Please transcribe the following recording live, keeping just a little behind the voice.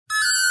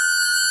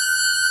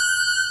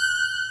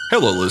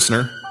Hello,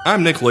 listener.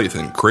 I'm Nick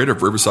Lathan, creator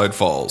of Riverside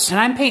Falls. And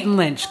I'm Peyton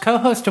Lynch,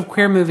 co-host of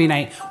Queer Movie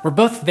Night. We're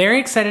both very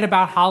excited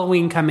about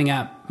Halloween coming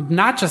up.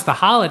 Not just the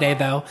holiday,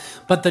 though,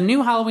 but the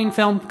new Halloween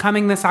film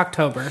coming this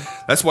October.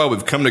 That's why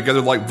we've come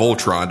together like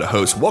Voltron to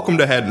host Welcome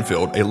to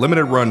Haddonfield, a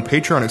limited-run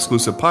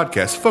Patreon-exclusive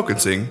podcast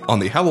focusing on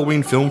the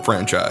Halloween film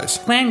franchise.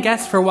 Planned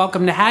guests for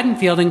Welcome to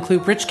Haddonfield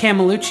include Rich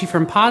Camelucci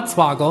from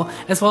Podswoggle,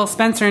 as well as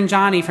Spencer and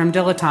Johnny from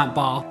Dilettante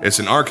Ball. It's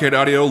an Arcade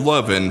Audio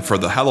love-in for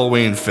the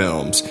Halloween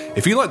films.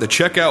 If you'd like to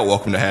check out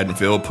Welcome to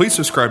Haddonfield, please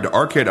subscribe to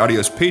Arcade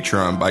Audio's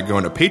Patreon by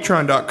going to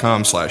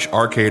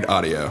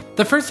patreon.com/arcadeaudio.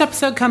 The first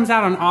episode comes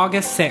out on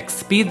August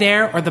 6th. Be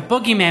there or the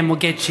boogeyman will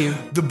get you.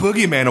 The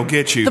boogeyman will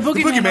get you. The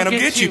boogeyman will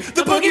get you.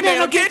 The boogeyman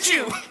will get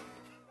you.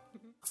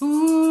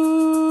 Ooh.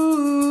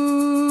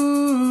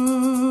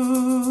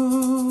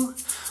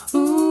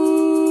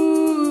 Ooh.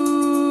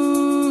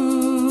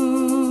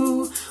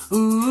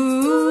 Ooh.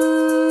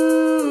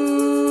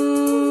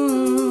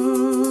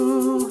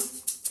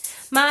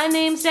 My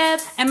name's Deb.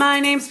 And my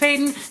name's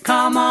Peyton.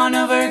 Come on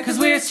over, cause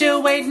we're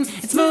still waiting.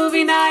 It's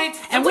movie night,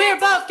 and we're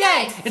both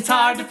gay. It's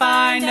hard to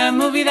find a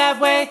movie that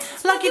way.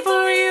 Lucky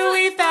for you,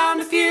 we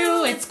found a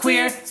few. It's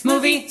Queer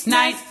Movie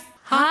Night.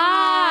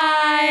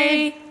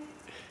 Hi.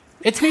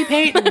 It's me,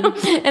 Peyton.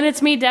 And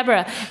it's me,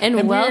 Deborah.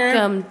 And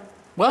welcome.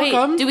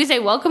 Welcome. Wait, do we say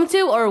welcome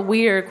to or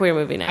we're Queer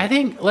Movie Night? I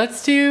think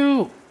let's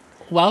do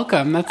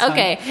welcome. That's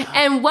okay. fine.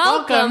 And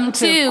welcome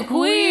to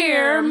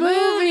Queer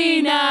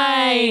Movie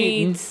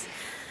Night.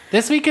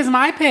 This week is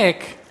my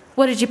pick.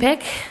 What did you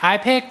pick? I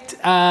picked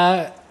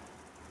I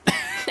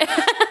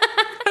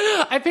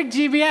picked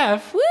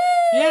GBF. Woo!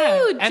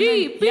 Yeah.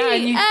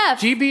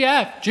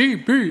 GBF.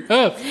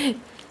 GBF.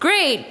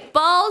 Great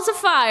Balls of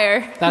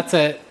Fire. That's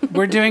it.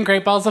 We're doing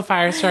Great Balls of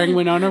Fire starring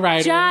Winona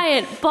Ryder.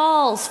 Giant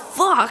balls.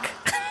 Fuck.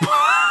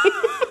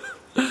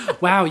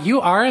 Wow,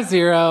 you are a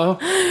zero.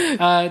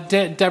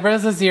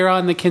 Deborah's a zero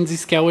on the Kinsey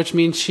scale, which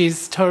means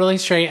she's totally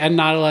straight and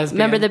not a lesbian.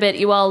 Remember the bit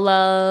you all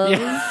love?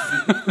 Yeah.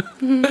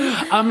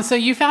 So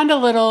you found a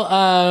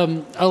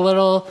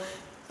little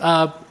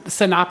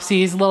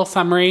synopsis, little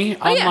summary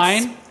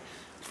online yes.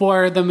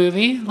 for the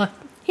movie.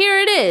 Here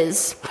it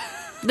is.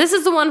 This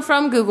is the one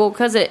from Google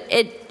because it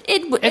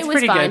was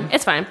pretty fine. good.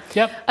 It's fine.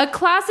 Yep. A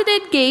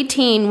closeted gay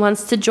teen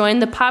wants to join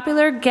the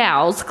popular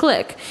gals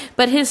clique,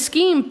 but his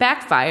scheme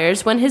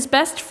backfires when his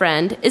best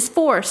friend is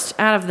forced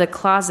out of the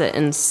closet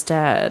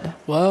instead.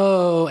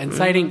 Whoa,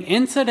 inciting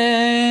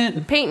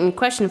incident. Peyton,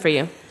 question for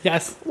you.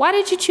 Yes. Why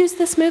did you choose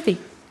this movie?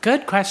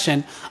 Good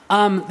question.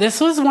 This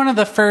was one of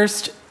the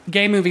first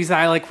gay movies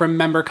I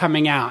remember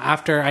coming out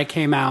after I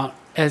came out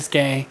as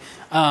gay.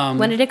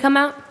 When did it come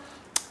out?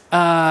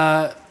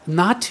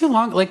 Not too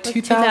long,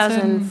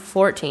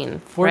 2014.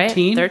 14?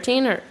 Right?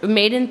 13 or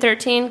made in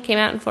 13, came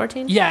out in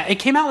 14? Yeah, it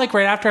came out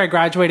right after I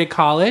graduated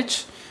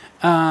college,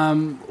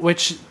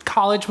 which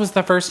college was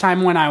the first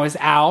time when I was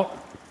out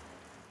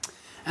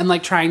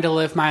and trying to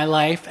live my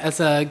life as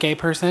a gay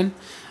person.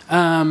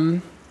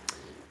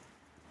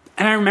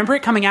 And I remember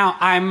it coming out.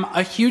 I'm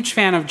a huge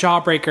fan of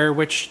Jawbreaker,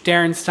 which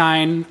Darren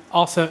Stein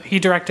he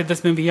directed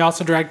this movie. He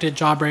also directed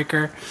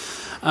Jawbreaker,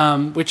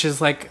 which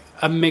is a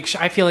mixture.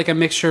 I feel like a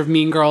mixture of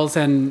Mean Girls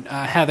and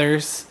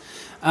Heathers.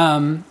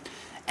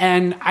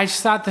 And I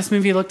just thought this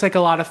movie looked like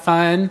a lot of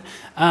fun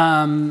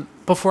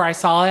before I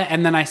saw it.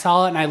 And then I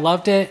saw it and I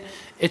loved it.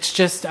 It's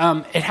just,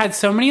 it had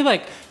so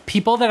many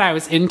people that I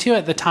was into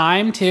at the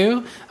time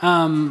too.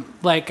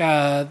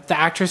 The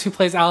actress who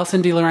plays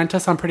Alison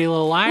DeLaurentis on Pretty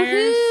Little Liars.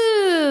 Woo-hoo.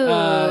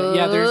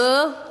 Yeah, there's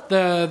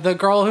the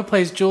girl who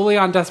plays Julie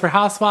on Desperate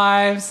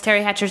Housewives.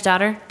 Terry Hatcher's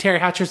daughter,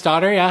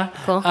 yeah.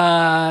 Cool.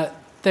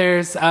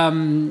 There's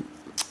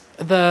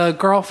the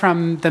girl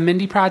from the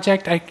Mindy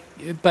Project,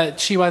 but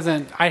she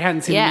wasn't. I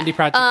hadn't seen the Mindy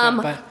Project yet.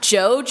 But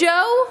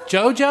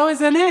JoJo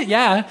is in it.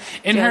 Yeah,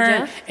 in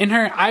her.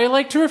 I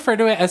like to refer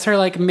to it as her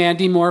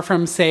Mandy Moore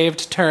from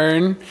Saved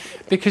turn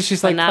because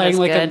she's playing an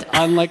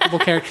unlikable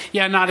character.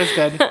 Yeah, not as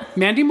good.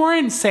 Mandy Moore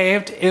in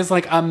Saved is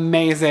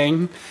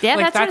amazing.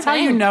 Yeah, that's how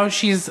you know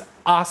she's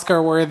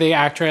Oscar worthy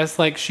actress.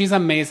 She's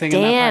amazing.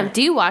 Damn. In that part.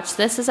 Do you watch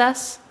This Is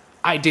Us?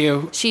 I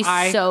do. She's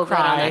so good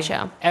on that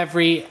show.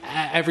 Every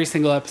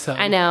single episode.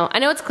 I know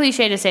it's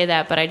cliche to say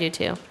that, but I do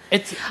too.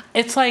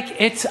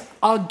 It's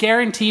all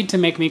guaranteed to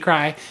make me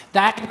cry.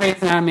 That and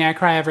Grey's Anatomy, I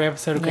cry every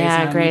episode of Grey's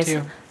Anatomy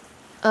too.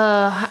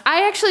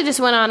 I actually just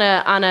went on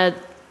a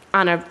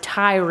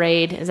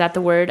tirade. Is that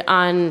the word?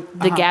 On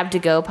the Gab to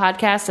Go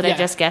podcast that I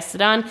just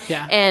guested on.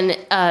 Yeah. And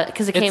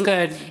because it came,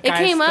 good. It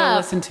came up.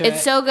 Listen to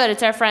it's so good.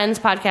 It's our friend's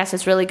podcast.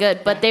 It's really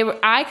good. But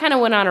I kind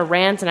of went on a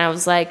rant and I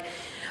was like,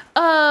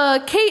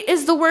 Kate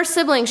is the worst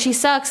sibling. She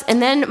sucks. And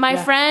then my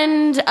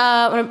friend,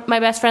 my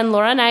best friend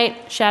Laura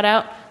Knight, shout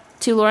out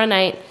to Laura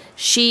Knight.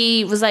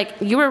 She was like,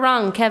 "You were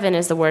wrong. Kevin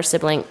is the worst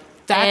sibling."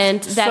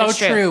 That's so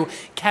true.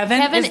 Kevin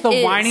is the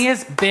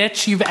whiniest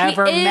bitch you've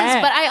ever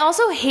met. But I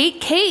also hate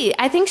Kate.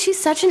 I think she's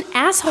such an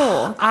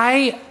asshole.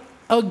 I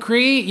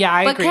agree. Yeah,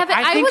 I agree. Kevin,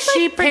 I think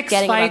she picks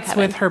fights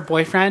with her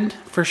boyfriend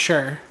for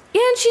sure.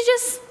 Yeah, and she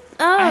just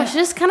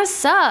kind of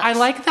sucks. I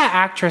like that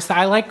actress.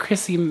 I like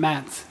Chrissy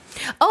Metz.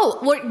 Oh,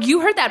 well,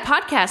 you heard that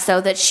podcast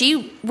though that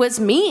she was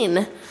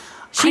mean.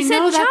 She I said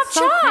know, chop that's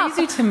so chop.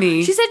 crazy to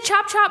me. She said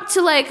chop chop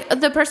to like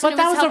the person But who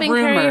that was was a helping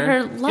carry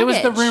her rumor. luggage. It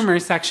was the rumor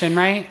section,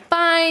 right?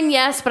 Fine,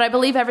 yes, but I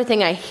believe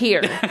everything I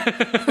hear.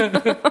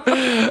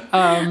 I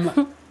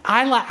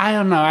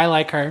don't know. I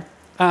like her.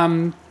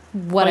 Whatever.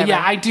 But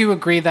yeah, I do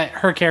agree that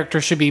her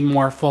character should be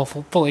more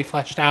fully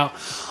fleshed out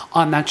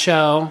on that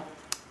show.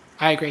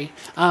 I agree.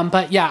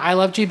 But yeah, I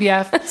love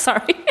GBF.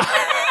 Sorry.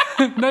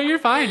 No, you're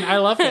fine. I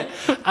love it.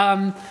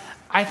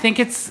 I think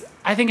it's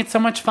so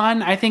much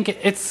fun. I think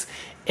it's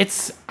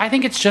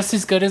just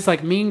as good as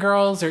like Mean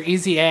Girls or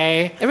Easy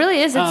A. It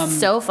really is. It's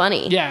so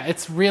funny. Yeah,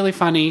 it's really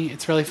funny.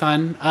 It's really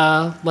fun.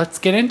 Let's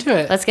get into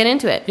it. Let's get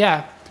into it.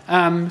 Yeah.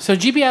 So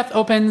GBF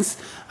opens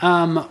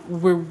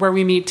where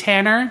we meet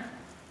Tanner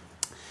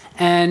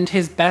and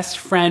his best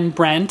friend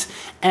Brent,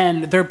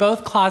 and they're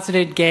both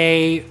closeted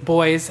gay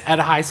boys at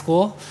a high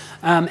school.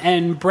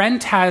 And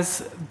Brent has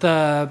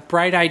the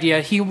bright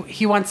idea.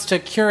 He wants to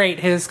curate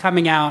his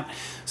coming out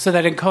so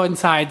that it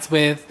coincides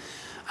with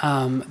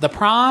the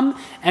prom,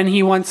 and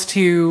he wants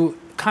to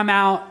come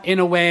out in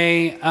a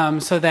way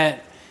so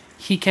that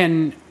he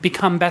can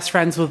become best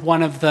friends with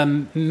one of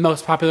the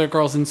most popular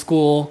girls in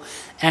school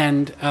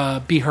and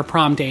be her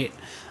prom date.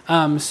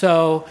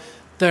 So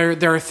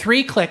there are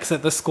 3 cliques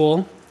at the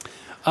school.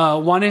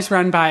 One is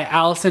run by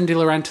Alison De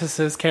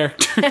Laurentiis'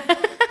 character.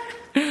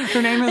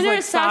 Her name is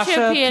like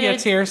Sasha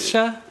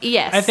Pietrza.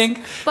 Yes. I think.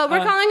 But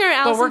we're calling her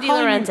Alison De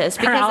Laurentiis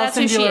because that's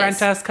who she is.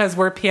 Because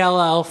we're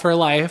PLL for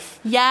life.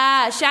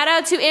 Yeah. Shout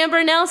out to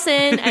Amber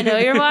Nelson. I know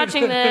you're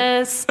watching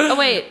this. Oh,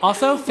 wait.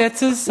 Also,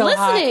 Fitz is so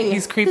hot.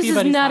 He's creepy, this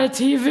but he's not hot.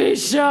 a TV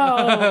show.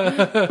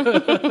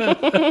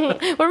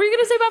 What were we going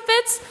to say about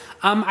Fitz?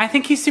 I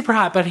think he's super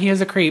hot, but he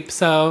is a creep,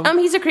 so...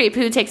 He's a creep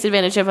who takes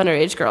advantage of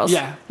underage girls.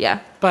 Yeah. Yeah.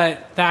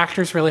 But the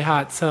actor's really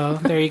hot, so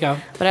there you go.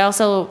 But I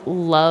also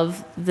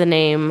love the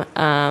name,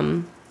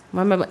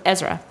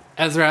 Ezra.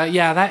 Ezra,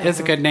 yeah, that is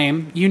a good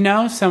name. You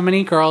know, so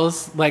many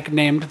girls, like,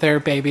 named their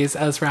babies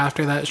Ezra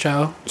after that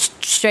show.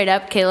 Straight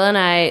up, Kayla and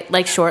I,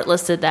 like,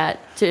 shortlisted that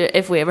to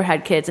if we ever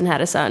had kids and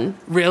had a son.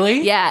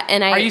 Really? Yeah,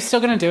 and Are you still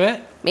going to do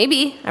it?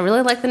 Maybe. I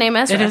really like the name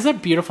Ezra. It is a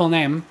beautiful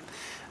name.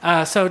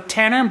 So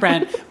Tanner and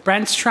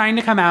Brent's trying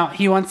to come out.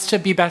 He wants to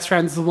be best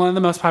friends with one of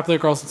the most popular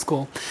girls in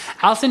school.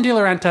 Alison De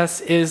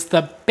Laurentiis is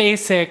the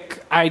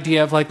basic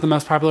idea of like the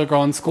most popular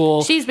girl in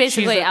school. She's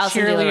basically a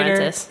Alison De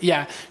Laurentiis.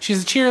 Yeah,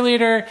 she's a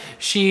cheerleader.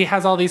 She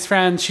has all these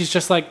friends. She's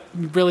just like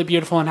really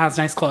beautiful and has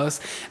nice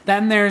clothes.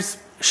 Then there's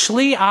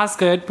Shlee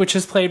Osgood, which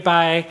is played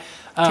by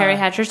Terry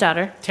Hatcher's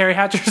daughter. Terry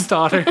Hatcher's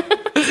daughter.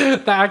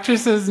 The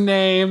actress's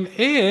name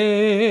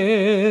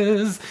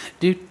is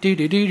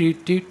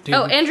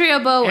Andrea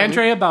Bowen.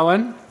 Andrea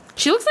Bowen.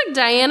 She looks like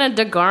Diana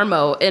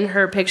DeGarmo in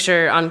her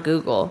picture on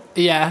Google.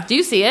 Yeah. Do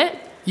you see it?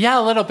 Yeah,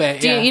 a little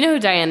bit. Yeah. You know who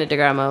Diana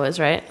DeGarmo is,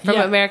 right? From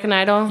American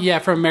Idol? Yeah,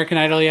 from American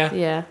Idol, yeah.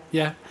 Yeah.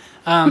 Yeah.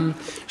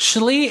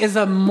 Shlee is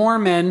a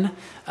Mormon,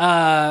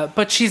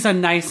 but she's a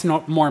nice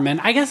Mormon.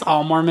 I guess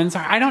all Mormons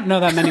are. I don't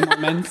know that many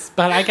Mormons,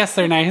 but I guess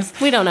they're nice.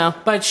 We don't know.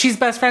 But she's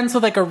best friends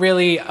with like a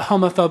really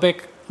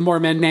homophobic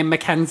Mormon named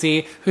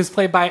Mackenzie, who's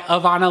played by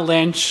Ivana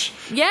Lynch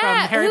from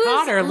Harry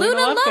Potter.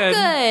 Luna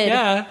Lovegood.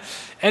 Yeah.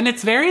 And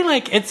it's very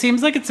like, it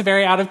seems like it's a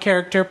very out of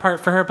character part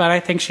for her, but I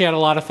think she had a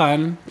lot of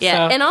fun.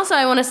 Yeah. So. And also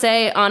I want to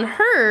say on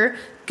her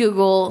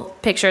Google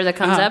picture that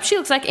comes up, she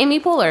looks like Amy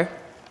Poehler.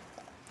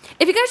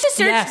 If you guys just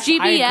search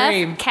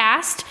GBF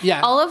cast,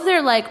 all of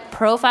their like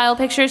profile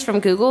pictures from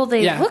Google,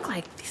 they look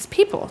like these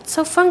people. It's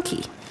so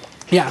funky.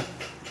 Yeah.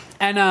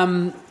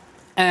 And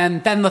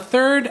then the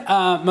third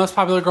most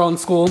popular girl in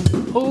school.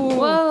 Oh,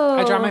 whoa!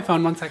 I dropped my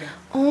phone. 1 second.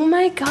 Oh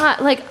my god!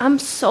 Like I'm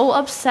so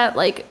upset.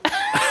 Like,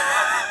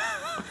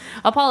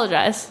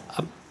 apologize.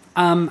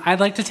 I'd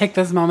like to take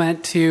this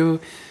moment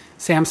to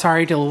say I'm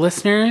sorry to the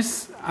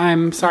listeners.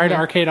 I'm sorry to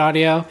Arcade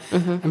Audio.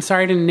 Mm-hmm. I'm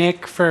sorry to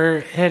Nick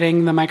for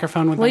hitting the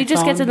microphone with my phone. Will you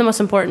just get to the most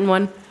important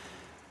one?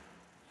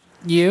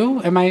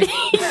 You? Am I?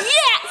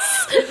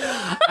 Yes!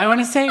 I want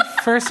to say,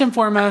 first and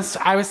foremost,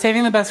 I was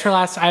saving the best for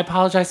last. I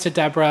apologize to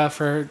Deborah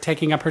for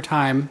taking up her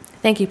time.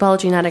 Thank you.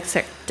 Apology not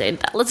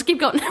accepted. Let's keep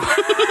going.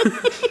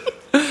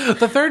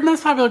 The third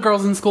most popular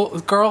girl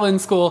in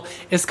school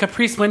is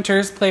Caprice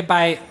Winters, played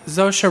by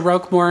Zosha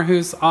Roquemore,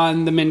 who's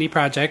on The Mindy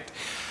Project.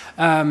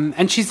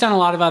 And she's done a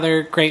lot of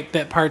other great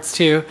bit parts,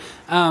 too.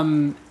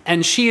 And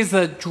she is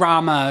the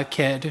drama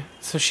kid.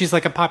 So she's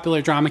like a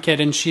popular drama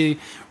kid, and she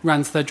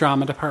runs the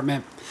drama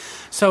department.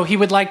 So he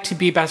would like to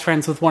be best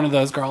friends with one of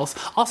those girls.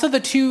 Also, the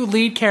 2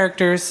 lead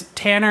characters,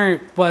 Tanner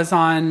was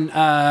on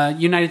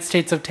United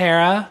States of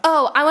Tara.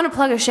 Oh, I want to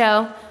plug a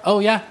show. Oh,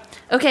 yeah.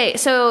 Okay,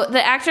 so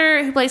the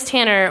actor who plays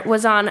Tanner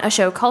was on a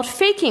show called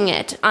Faking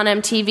It on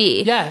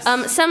MTV. Yes.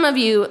 Some of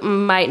you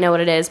might know what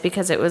it is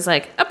because it was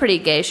like a pretty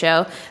gay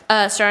show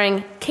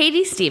starring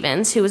Katie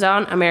Stevens, who was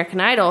on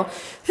American Idol,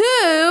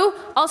 who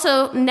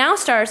also now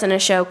stars in a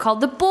show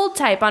called The Bold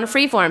Type on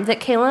Freeform that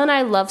Kayla and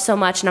I love so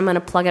much, and I'm going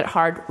to plug it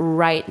hard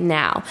right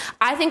now.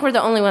 I think we're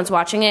the only ones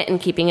watching it and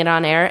keeping it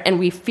on air, and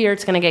we fear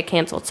it's going to get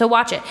canceled. So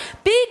watch it,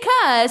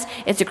 because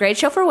it's a great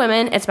show for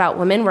women. It's about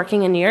women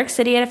working in New York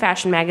City at a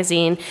fashion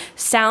magazine.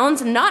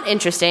 Sounds not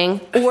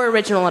interesting or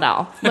original at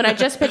all when I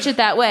just pitch it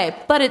that way,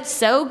 but it's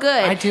so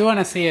good. I do want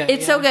to see it.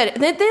 It's so good.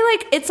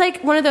 It's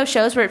like one of those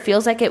shows where it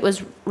feels like it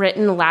was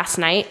written last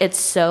night. It's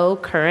so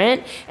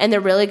current, and they're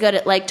really good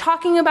at like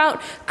talking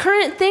about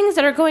current things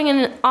that are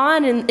going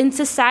on in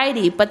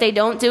society, but they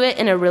don't do it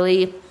in a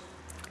really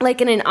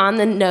like in an on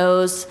the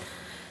nose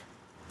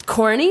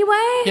corny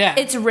way. Yeah.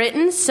 It's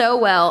written so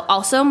well.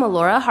 Also,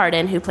 Melora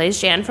Hardin, who plays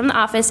Jan from The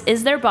Office,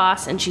 is their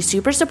boss, and she's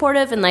super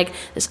supportive and like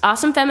this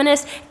awesome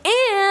feminist.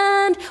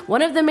 And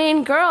one of the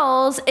main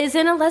girls is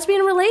in a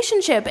lesbian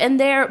relationship, and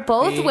they're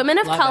both women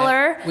of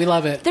color. We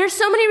love it. There's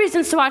so many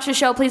reasons to watch the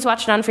show. Please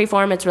watch it on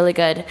Freeform. It's really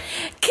good.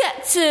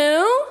 Cut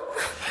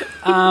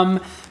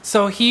to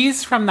So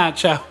he's from that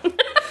show.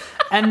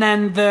 And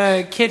then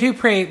the kid who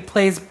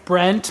plays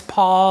Brent,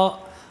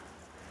 Paul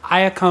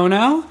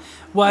Iacono,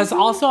 was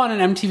also on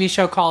an MTV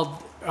show called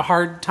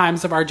Hard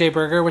Times of R.J.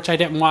 Berger, which I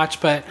didn't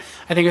watch, but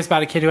I think it was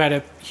about a kid who had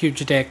a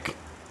huge dick.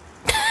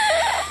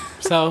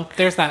 So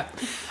there's that.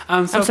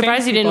 I'm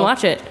surprised you didn't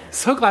watch it.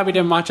 So glad we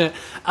didn't watch it.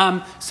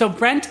 So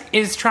Brent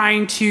is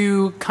trying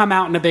to come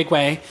out in a big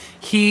way.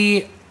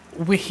 He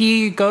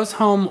goes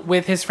home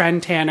with his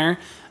friend Tanner,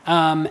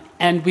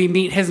 and we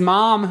meet his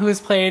mom, who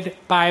is played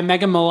by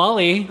Megan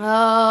Mullally.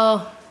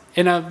 Oh,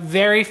 in a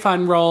very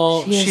fun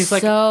role. She's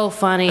like so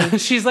funny.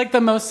 She's like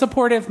the most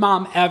supportive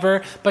mom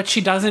ever, but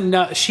she doesn't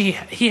know. He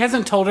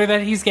hasn't told her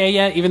that he's gay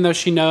yet, even though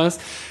she knows.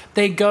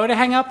 They go to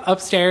hang out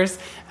upstairs,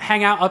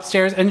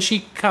 and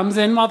she comes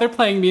in while they're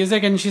playing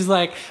music, and she's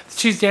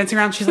dancing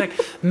around. She's like,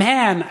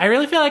 man, I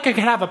really feel like I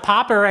could have a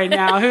popper right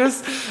now.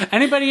 Who's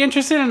anybody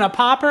interested in a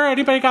popper?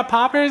 Anybody got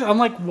poppers? I'm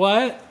like,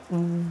 what?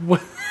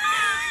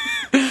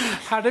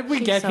 How did we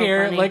get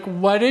here? Funny. Like,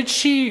 what did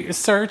she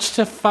search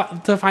to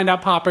find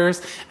out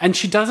poppers? And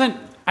she doesn't.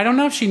 I don't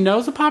know if she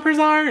knows what poppers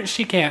are.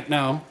 She can't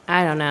know.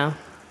 I don't know.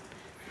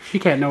 She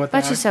can't know what they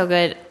are. But she's so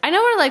good. I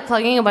know we're like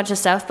plugging a bunch of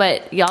stuff,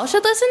 but y'all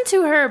should listen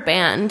to her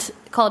band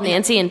called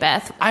Nancy and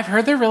Beth. I've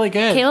heard they're really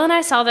good. Kayla and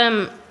I saw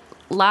them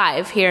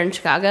live here in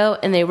Chicago,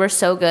 and they were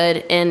so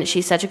good. And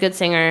she's such a good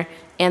singer.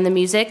 And the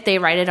music, they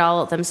write it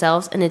all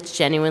themselves, and it's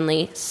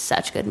genuinely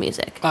such good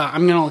music.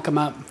 I'm going to look them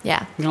up. Yeah.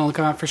 I'm going to look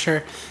them up for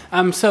sure.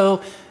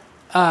 So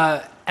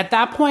at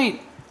that point,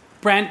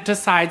 Brent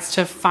decides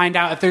to find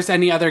out if there's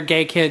any other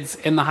gay kids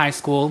in the high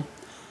school.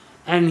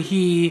 And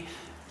he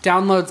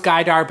downloads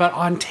Gaydar, but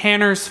on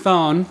Tanner's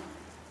phone.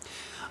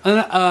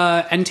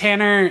 And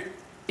Tanner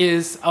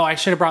is... Oh, I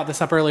should have brought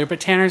this up earlier, but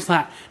Tanner's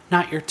not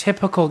your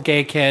typical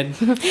gay kid.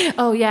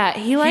 Oh, yeah.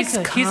 He likes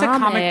comics. He's a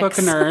comic book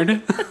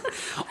nerd.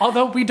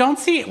 Although we don't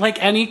see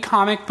like any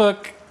comic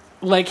book,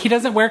 like he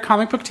doesn't wear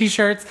comic book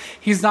t-shirts.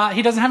 He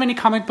doesn't have any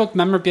comic book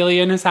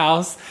memorabilia in his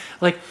house.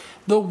 Like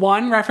the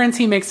one reference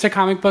he makes to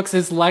comic books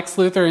is Lex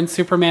Luthor and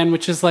Superman,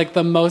 which is like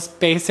the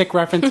most basic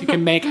reference you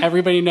can make.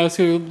 Everybody knows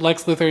who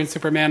Lex Luthor and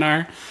Superman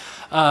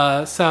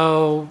are.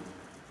 So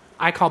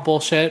I call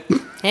bullshit.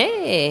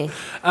 Hey.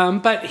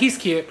 But he's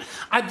cute.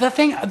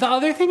 The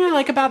other thing I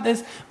like about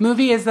this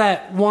movie is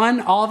that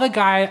one, all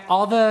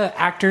the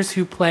actors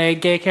who play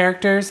gay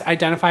characters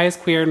identify as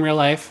queer in real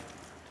life.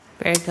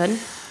 Very good.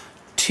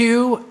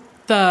 Two,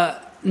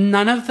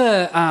 none of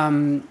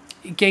the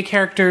gay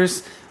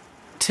characters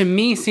to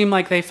me seem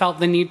like they felt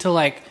the need to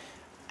like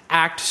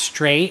act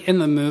straight in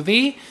the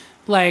movie.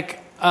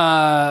 Like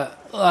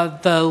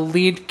the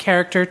lead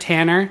character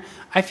Tanner,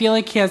 I feel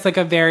like he has like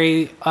a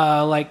very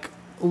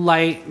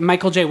light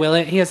Michael J.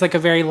 Willett. He has like a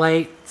very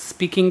light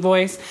speaking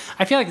voice.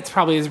 I feel like it's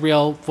probably his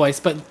real voice,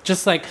 but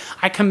just like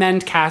I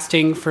commend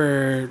casting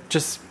for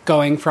just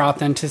going for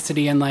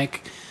authenticity and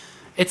like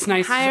it's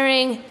nice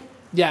hiring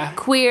yeah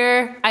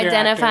queer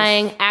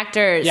identifying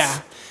actors.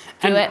 Yeah.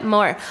 Do it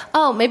more.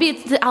 Oh,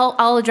 maybe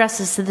I'll address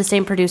this to the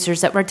same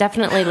producers that were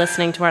definitely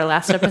listening to our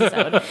last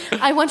episode.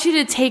 I want you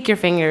to take your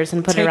fingers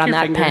and put it around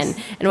that pen.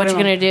 And what you're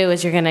going to do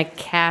is you're going to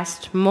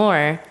cast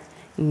more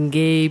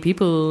gay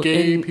people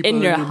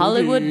in your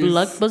Hollywood movies.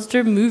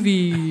 blockbuster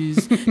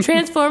movies.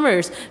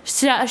 Transformers.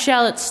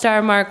 Shall it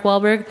star Mark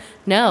Wahlberg?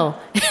 No.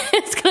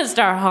 It's going to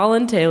star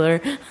Holland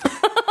Taylor.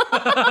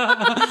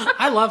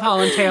 I love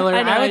Holland Taylor.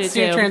 I would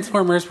see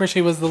Transformers where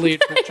she was the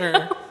lead for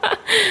sure.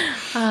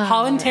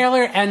 Holland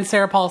Taylor and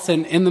Sarah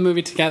Paulson in the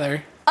movie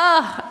together.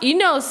 You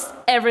know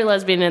every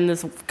lesbian in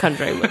this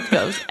country would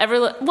go.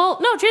 Well,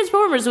 no,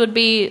 Transformers would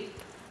be...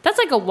 That's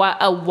like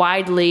a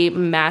widely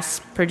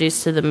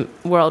mass-produced to the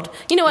world.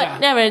 You know what? Yeah.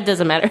 Never, it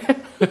doesn't matter.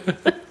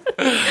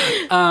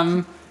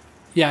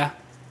 Yeah.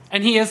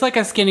 And he is like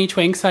a skinny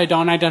twink, so I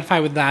don't identify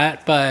with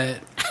that, but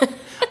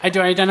I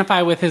do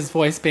identify with his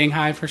voice being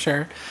high for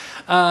sure.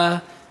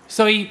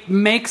 So he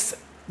makes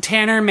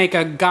Tanner make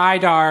a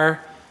Gaydar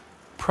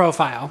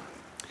profile.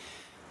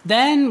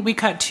 Then we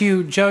cut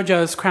to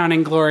JoJo's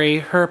crowning glory,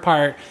 her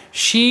part.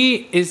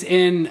 She is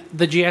in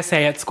the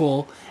GSA at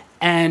school,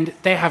 and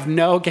they have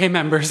no gay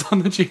members on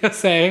the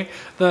GSA,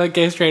 the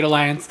Gay Straight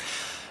Alliance.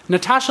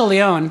 Natasha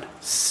Lyonne,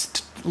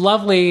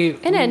 lovely...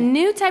 In a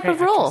new type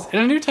of role. Actress, in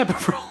a new type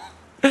of role.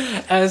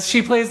 As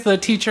she plays the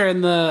teacher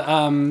and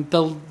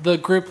the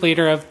group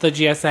leader of the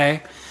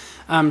GSA.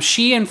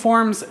 She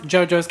informs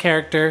JoJo's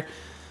character...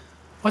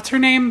 What's her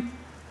name?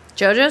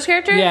 JoJo's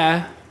character?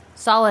 Yeah.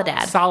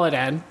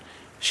 Soledad.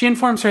 She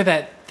informs her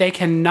that they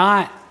can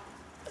no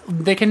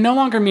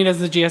longer meet as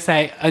the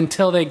GSA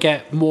until they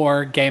get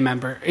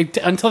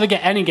until they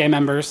get any gay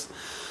members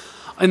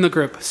in the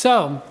group.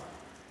 So,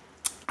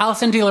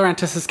 Alison De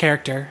Laurentiis'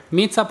 character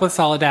meets up with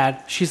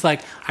Soledad. She's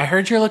like, I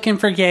heard you're looking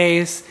for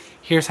gays.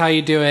 Here's how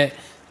you do it.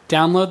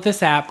 Download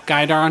this app,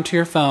 guide her onto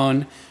your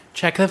phone,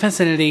 check the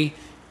vicinity.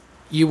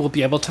 You will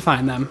be able to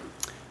find them.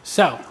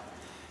 So,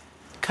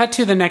 cut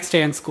to the next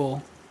day in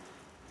school.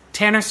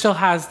 Tanner still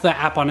has the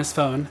app on his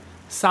phone.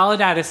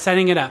 Soledad is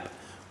setting it up.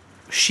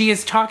 She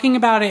is talking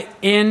about it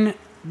in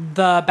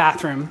the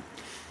bathroom.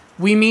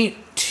 We meet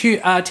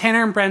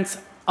Tanner and Brent's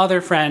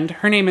other friend.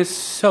 Her name is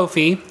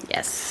Sophie.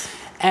 Yes.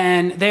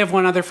 And they have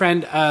one other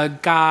friend, a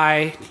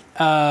guy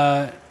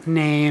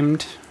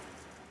named...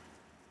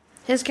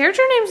 His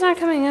character name's not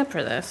coming up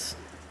for this.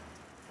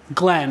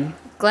 Glenn.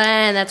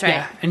 Glenn, that's right.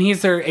 Yeah, and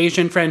he's their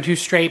Asian friend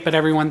who's straight, but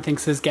everyone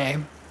thinks is gay.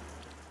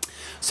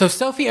 So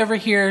Sophie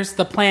overhears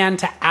the plan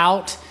to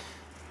out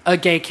a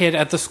gay kid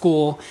at the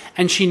school,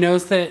 and she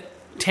knows that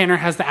Tanner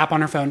has the app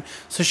on her phone.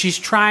 So she's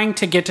trying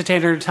to get to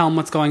Tanner to tell him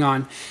what's going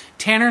on.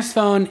 Tanner's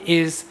phone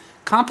is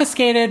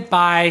confiscated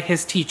by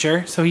his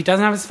teacher, so he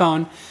doesn't have his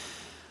phone.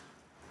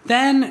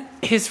 Then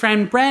his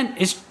friend Brent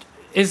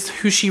is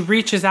who she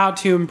reaches out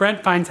to, and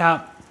Brent finds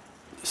out.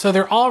 So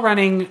they're all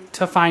running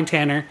to find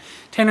Tanner.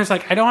 Tanner's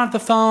like, I don't have the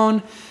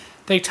phone.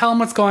 They tell him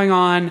what's going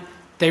on.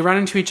 They run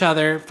into each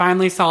other.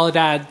 Finally,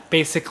 Soledad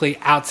basically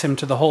outs him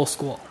to the whole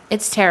school.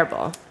 It's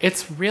terrible.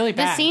 It's really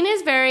bad. The scene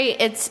is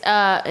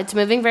it's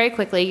moving very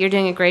quickly. You're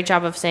doing a great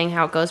job of saying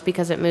how it goes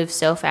because it moves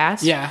so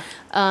fast. Yeah.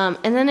 And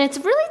then it's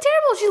really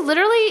terrible. She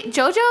literally,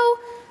 JoJo,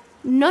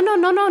 no.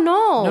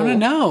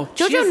 No.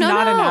 JoJo, she is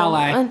not an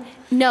ally.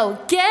 No,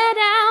 get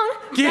out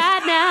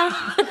right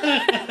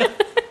now.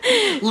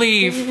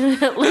 Leave.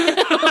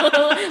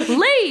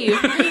 Leave.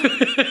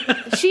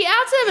 She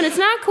outs him, and it's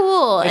not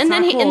cool. It's and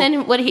then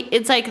not cool.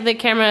 It's like the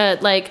camera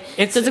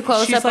does a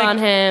close up like, on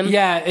him.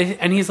 Yeah,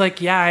 and he's like,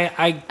 yeah,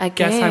 I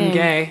guess I'm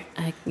gay.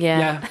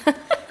 Yeah.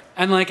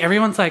 And like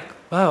everyone's like,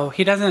 whoa,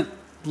 he doesn't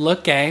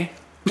look gay.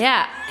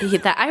 Yeah,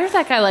 I heard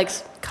that guy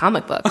likes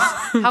comic books.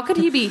 How could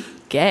he be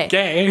gay?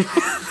 Gay.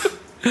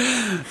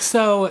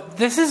 So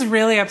this is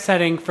really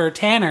upsetting for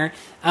Tanner.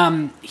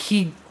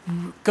 He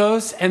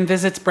goes and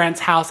visits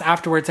Brent's house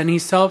afterwards, and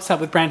he's so upset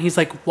with Brent. He's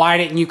like, why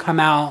didn't you come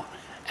out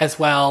as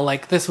well?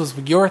 Like, this was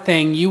your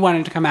thing. You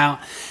wanted to come out.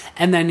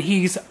 And then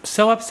he's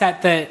so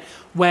upset that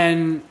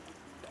when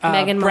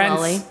Megan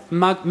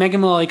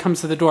Mullally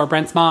comes to the door,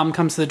 Brent's mom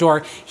comes to the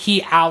door,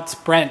 he outs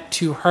Brent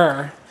to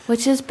her.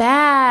 Which is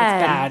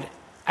bad. It's bad.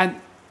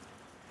 And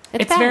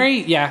it's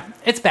bad.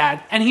 It's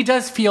bad. And he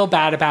does feel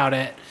bad about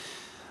it.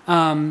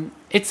 I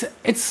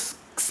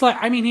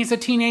mean, he's a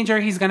teenager.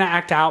 He's going to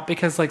act out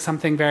because like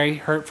something very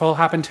hurtful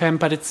happened to him,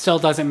 but it still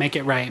doesn't make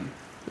it right.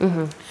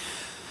 Mm-hmm.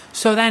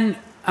 So then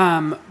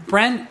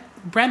Brent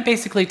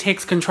basically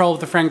takes control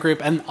of the friend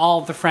group, and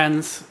all of the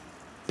friends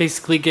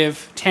basically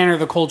give Tanner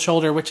the cold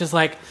shoulder, which is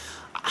like,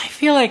 I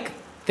feel like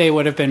they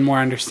would have been more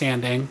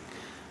understanding.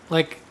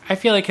 Like, I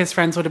feel like his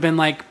friends would have been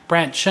like,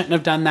 Brent shouldn't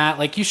have done that.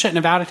 Like, you shouldn't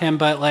have outed him,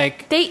 but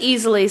like... They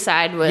easily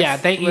side with... Yeah,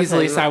 they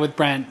easily side with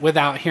Brent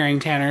without hearing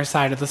Tanner's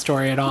side of the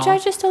story at all. Which I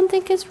just don't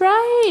think is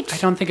right. I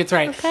don't think it's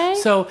right. Okay.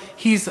 So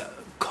he's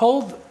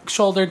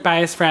cold-shouldered by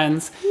his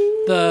friends.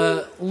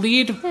 The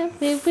lead...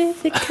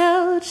 with a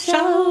cold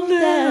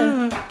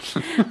shoulder.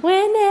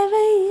 Whenever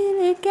you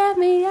look at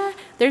me,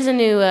 There's a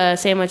new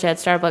sandwich at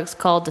Starbucks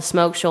called the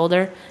Smoke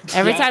Shoulder.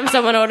 Every time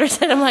someone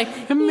orders it, I'm like,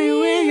 hit me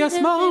with your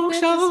smoke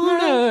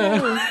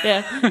shoulder.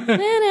 Yeah. Whenever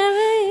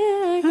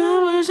you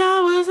I wish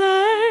I was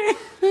there.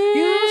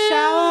 You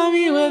shower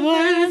me with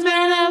words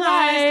made of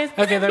ice.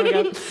 Okay, there we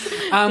go.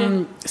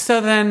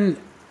 So then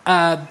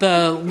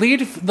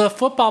the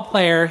football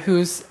player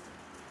who's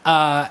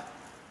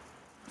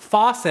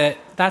Fawcett,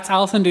 that's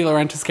Alison De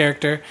Laurentiis'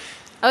 character.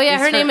 Oh, yeah,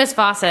 her name is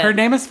Fawcett. Her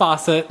name is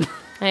Fawcett.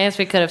 I guess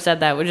we could have said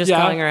that. We're just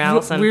calling her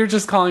Alison. We were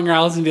just calling her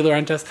Alison De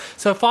Laurentiis.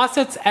 So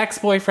Fawcett's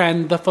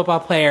ex-boyfriend, the football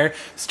player,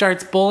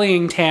 starts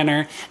bullying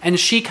Tanner, and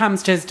she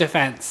comes to his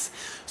defense.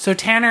 So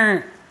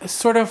Tanner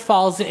sort of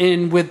falls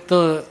in with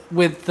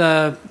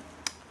the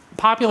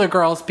popular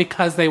girls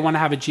because they want to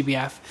have a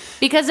GBF.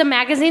 Because the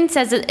magazine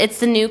says it's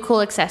the new cool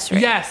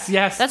accessory. Yes.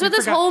 That's what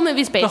this whole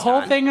movie's based on. The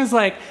whole thing is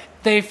like,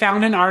 they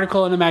found an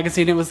article in a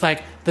magazine. It was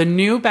like, the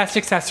new best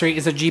accessory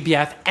is a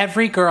GBF.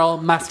 Every girl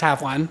must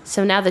have one.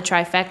 So now the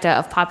trifecta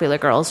of popular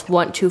girls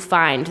want to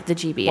find the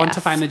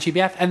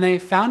GBF. And they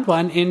found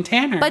one in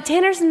Tanner. But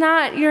Tanner's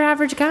not your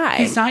average guy.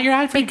 He's not your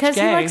average because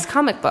gay. he likes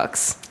comic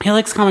books. He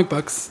likes comic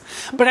books.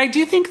 But I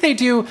do think they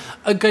do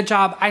a good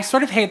job. I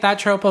sort of hate that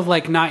trope of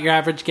like, not your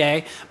average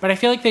gay. But I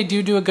feel like they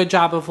do a good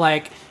job of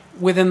like,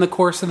 within the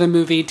course of the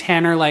movie,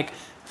 Tanner, like,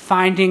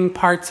 finding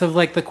parts of,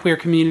 like, the queer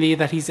community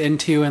that he's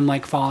into and,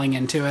 like, falling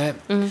into it.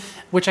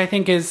 Which I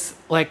think is,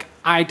 like,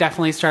 I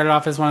definitely started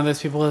off as one of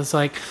those people who's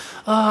like,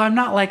 oh, I'm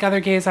not like other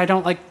gays. I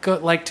don't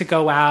like to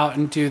go out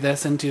and do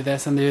this and do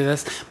this and do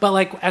this. But,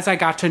 like, as I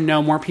got to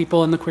know more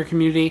people in the queer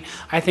community,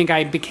 I think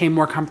I became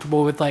more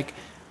comfortable with, like,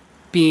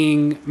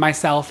 being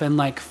myself and,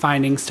 like,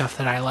 finding stuff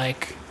that I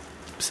like.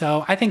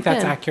 So I think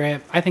that's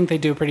accurate. I think they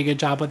do a pretty good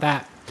job with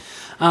that.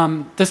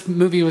 This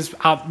movie was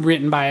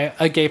written by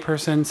a gay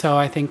person, so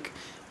I think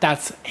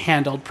that's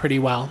handled pretty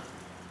well.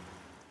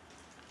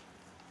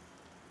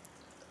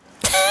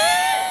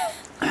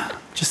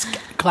 Just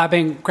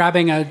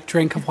grabbing a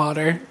drink of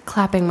water.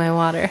 Clapping my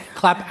water.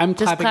 I'm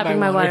just clapping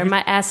my water.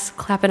 My ass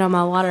clapping on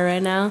my water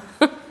right now.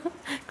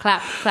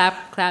 Clap,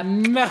 clap, clap.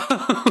 No.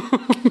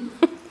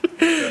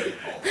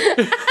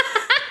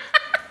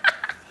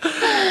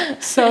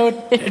 So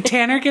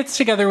Tanner gets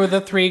together with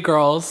the three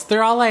girls.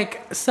 They're all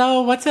like,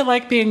 so what's it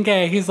like being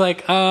gay? He's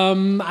like,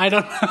 I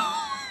don't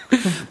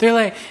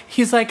know.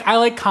 He's like, I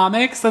like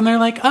comics. And they're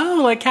like,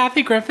 oh, like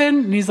Kathy Griffin?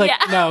 And he's like,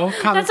 no,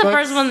 comic That's books. the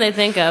first one they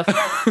think of.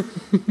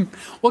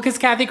 Well, because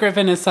Kathy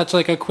Griffin is such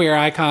like a queer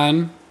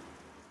icon.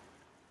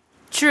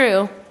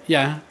 True.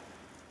 Yeah.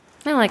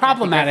 I like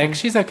problematic. Kathy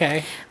She's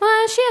okay.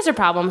 Well, she has her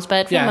problems,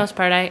 but for the most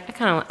part, I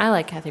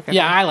like Kathy Griffin.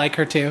 Yeah, I like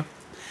her too.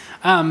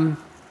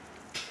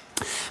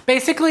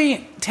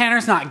 Basically,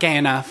 Tanner's not gay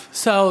enough,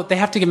 so they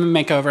have to give him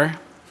a makeover.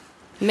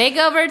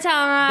 Makeover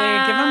time!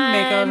 They give him a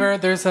makeover.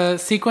 There's a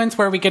sequence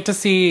where we get to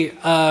see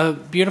a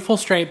beautiful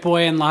straight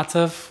boy and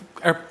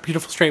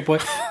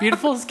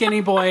beautiful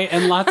skinny boy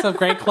and lots of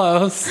great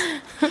clothes.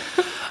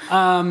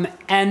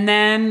 And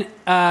then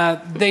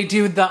they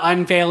do the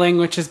unveiling,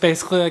 which is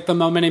basically like the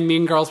moment in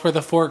Mean Girls where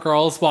the four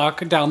girls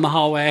walk down the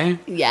hallway.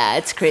 Yeah,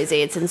 it's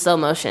crazy. It's in slow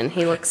motion.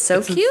 He looks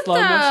so cute, in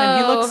slow motion.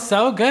 He looks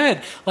so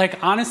good.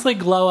 Like, honestly,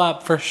 glow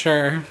up for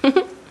sure.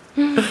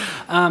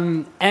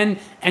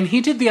 And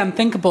he did the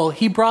unthinkable.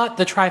 He brought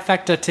the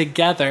trifecta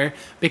together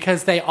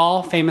because they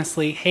all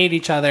famously hate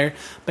each other,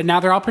 but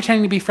now they're all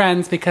pretending to be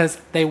friends because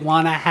they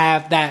want to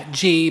have that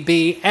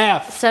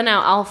GBF. So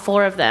now all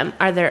four of them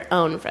are their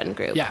own friend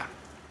group. Yeah.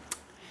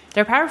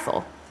 They're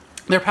powerful.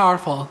 They're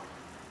powerful.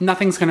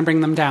 Nothing's going to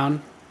bring them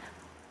down.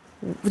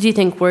 Do you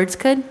think words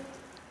could?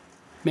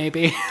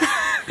 Maybe.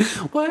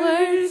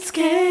 Words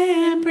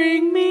can't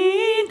bring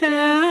me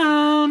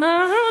down. No.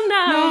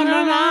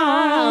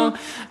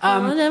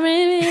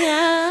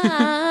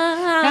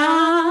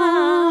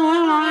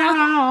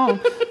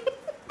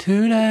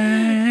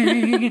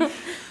 Today.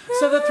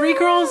 So the three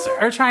girls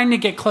are trying to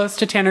get close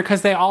to Tanner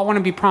because they all want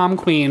to be prom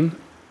queen.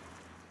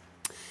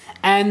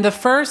 And the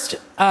first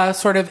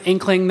sort of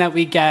inkling that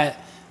we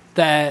get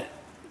that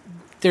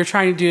they're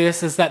trying to do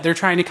this is that they're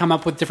trying to come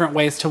up with different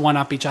ways to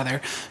one-up each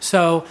other.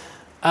 So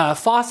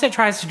Fawcett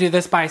tries to do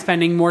this by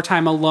spending more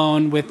time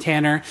alone with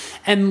Tanner.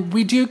 And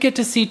we do get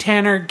to see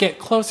Tanner get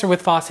closer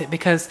with Fawcett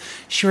because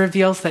she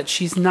reveals that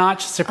she's not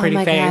just a pretty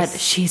face. Oh my God,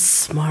 she's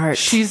smart.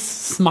 She's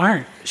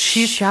smart.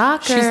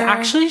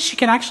 Shocker. She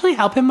can actually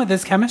help him with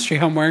his chemistry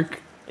homework.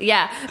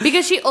 Yeah,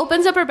 because she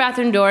opens up her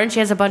bathroom door and she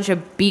has a bunch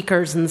of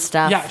beakers and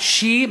stuff. Yeah,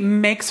 she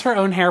makes her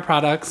own hair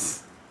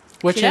products.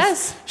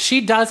 She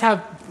does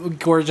have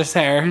gorgeous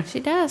hair. She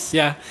does.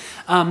 Yeah.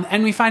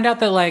 And we find out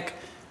that, like,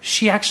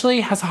 she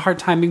actually has a hard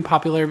time being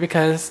popular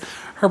because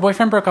her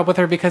boyfriend broke up with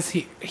her because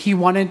she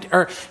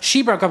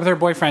broke up with her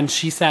boyfriend,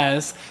 she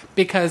says,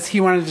 because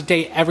he wanted to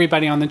date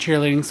everybody on the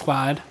cheerleading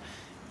squad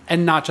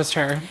and not just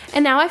her.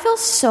 And now I feel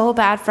so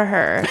bad for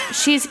her.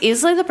 She's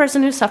easily the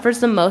person who suffers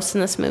the most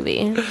in this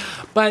movie.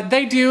 But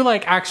they do,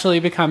 like, actually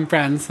become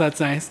friends. That's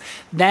nice.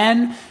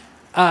 Then,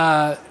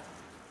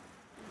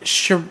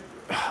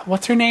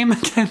 what's her name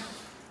again?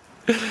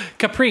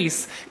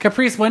 Caprice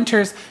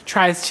Winters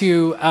tries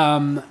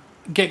to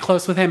get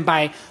close with him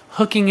by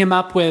hooking him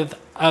up with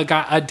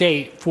a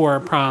date for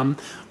prom,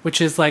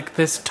 which is like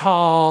this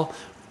tall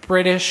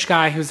British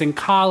guy who's in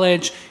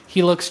college.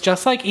 He looks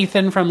just like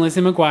Ethan from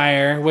Lizzie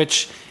McGuire,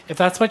 which, if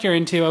that's what you're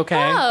into, okay.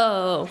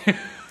 Oh,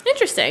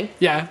 interesting.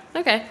 Yeah.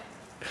 Okay.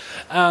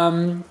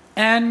 And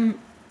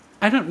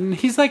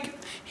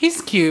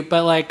he's cute,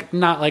 but, like,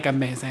 not, like,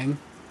 amazing.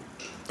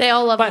 They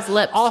all love his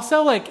lips.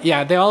 Also, like,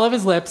 yeah, they all love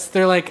his lips.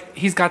 They're like,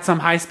 he's got some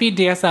high-speed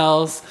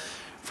DSLs.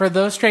 For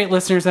those straight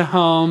listeners at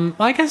home,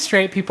 well, I guess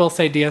straight people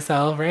say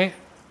DSL, right?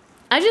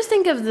 I just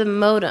think of the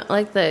modem,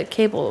 like the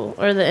cable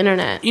or the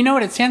internet. You know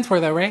what it stands for,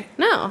 though, right?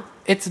 No.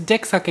 It's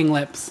dick-sucking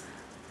lips.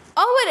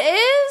 Oh, it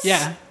is?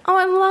 Yeah. Oh,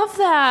 I love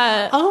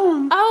that.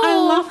 Oh, I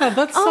love that.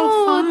 That's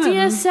so fun.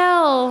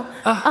 DSL.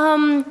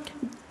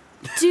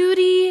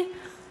 Duty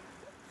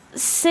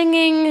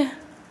singing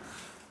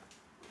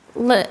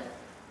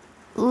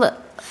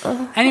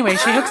Anyway,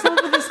 she hooks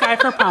up with this guy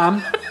for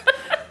prom.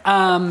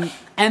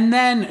 And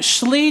then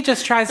Shlee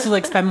just tries to,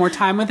 like, spend more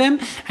time with him.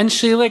 And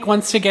she, like,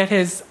 wants to get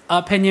his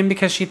opinion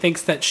because she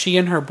thinks that she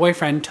and her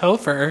boyfriend,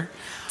 Topher,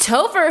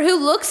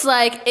 who looks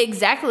like he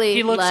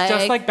looks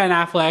just like Ben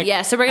Affleck.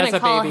 Yeah, so we're going to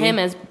call him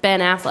as Ben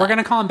Affleck. We're going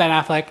to call him Ben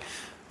Affleck.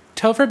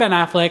 Topher Ben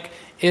Affleck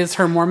is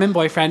her Mormon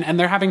boyfriend, and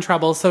they're having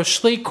trouble. So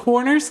Schlee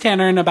corners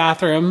Tanner in a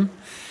bathroom.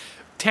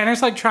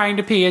 Tanner's like trying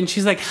to pee, and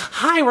she's like,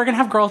 "Hi, we're gonna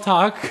have girl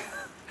talk."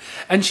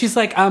 And she's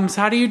like, "So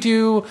how do you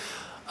do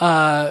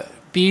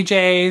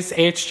BJs,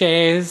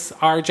 HJs,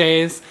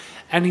 RJs?"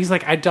 And he's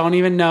like, "I don't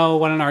even know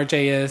what an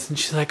RJ is." And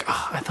she's like,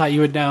 "Oh, I thought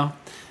you would know."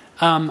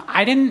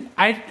 I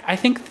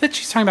think that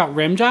she's talking about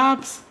rim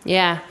jobs.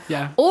 Yeah.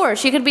 Yeah. Or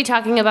she could be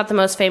talking about the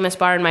most famous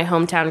bar in my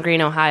hometown,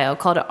 Greene, Ohio,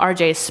 called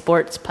RJ's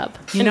Sports Pub.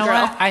 You know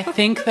what? I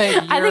think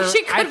that I think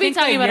she could be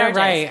talking about you're RJ's.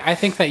 right. I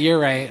think that you're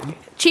right.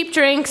 Cheap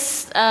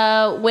drinks,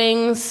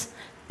 wings,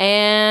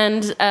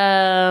 and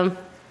the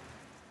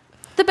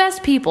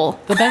best people.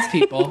 The best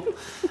people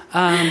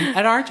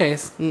at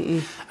RJ's.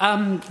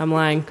 I'm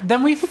lying.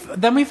 Then we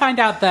find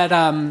out that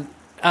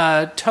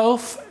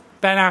Toph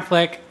Ben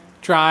Affleck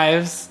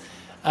drives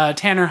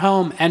Tanner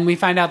home, and we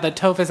find out that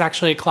Toph is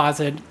actually a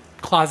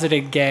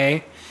closeted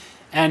gay,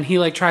 and he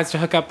like tries to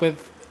hook up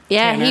with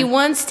Tanner. He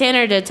wants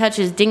Tanner to touch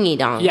his dingy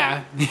dong.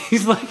 Yeah,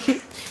 he's like,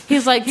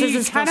 does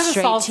this feel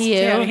straight to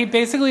you? Tanner. He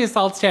basically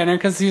assaults Tanner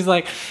because he's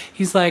like,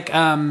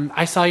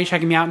 I saw you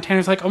checking me out, and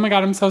Tanner's like, "Oh my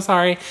god, I'm so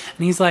sorry,"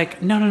 and he's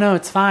like, No,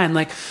 it's fine.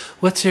 Like,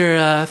 what's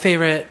your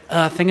favorite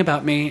thing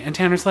about me? And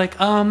Tanner's like,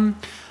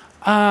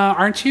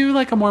 aren't you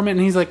like a Mormon?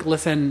 And he's like,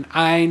 "Listen,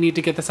 I need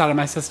to get this out of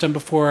my system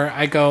before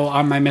I go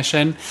on my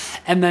mission."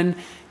 And then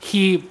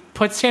he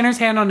puts Tanner's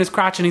hand on his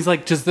crotch, and he's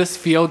like, "Does this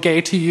feel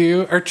gay to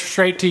you or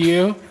straight to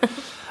you?"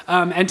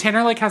 And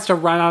Tanner like has to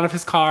run out of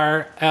his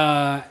car,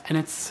 and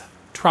it's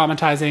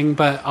traumatizing,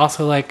 but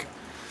also like,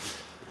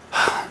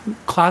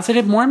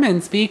 closeted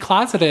Mormons be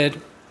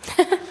closeted.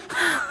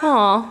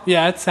 Aw.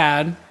 Yeah, it's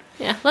sad.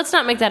 Yeah, let's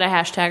not make that a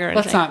hashtag or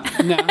anything. Let's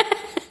not. No.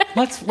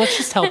 Let's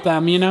just help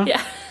them. You know.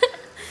 Yeah.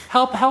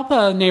 Help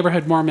a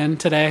neighborhood Mormon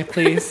today,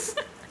 please.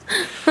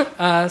 So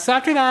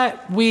after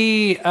that,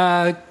 we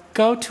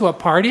go to a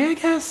party, I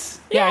guess.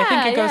 Yeah, I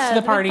think it goes to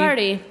the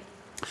party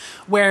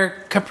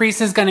where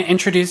Caprice is going to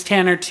introduce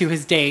Tanner to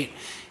his date.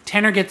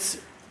 Tanner drinks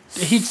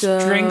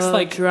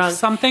like drunk.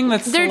 Something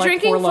that's They're like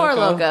drinking Four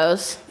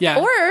Locos. Yeah.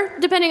 Or,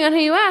 depending on who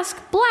you ask,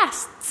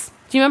 Blasts.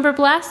 Do you remember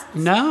Blasts?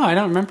 No, I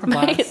don't remember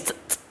Blast.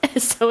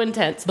 It's so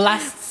intense.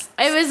 Blasts.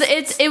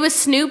 It was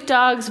Snoop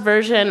Dogg's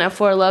version of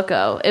Four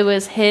Loko. It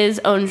was his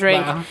own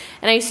drink. Wow.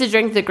 And I used to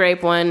drink the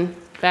grape one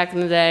back in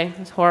the day. It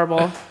was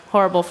horrible.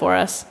 Horrible for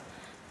us.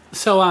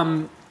 So,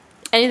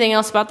 anything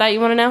else about that you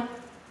want to know?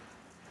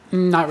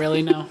 Not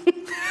really, no.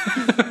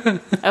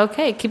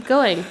 Okay, keep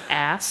going,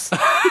 ass.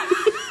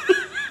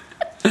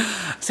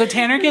 So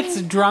Tanner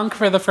gets drunk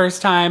for the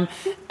first time,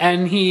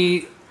 and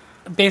he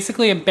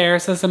basically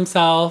embarrasses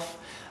himself.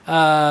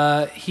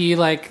 He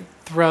like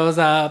throws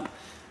up.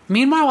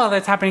 Meanwhile, while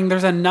that's happening,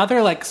 there's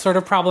another like sort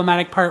of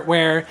problematic part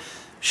where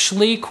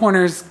Schlee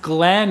corners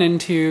Glenn,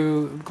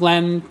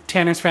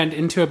 Tanner's friend,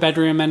 into a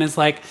bedroom and is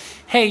like,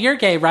 "Hey, you're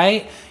gay,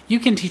 right? You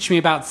can teach me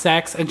about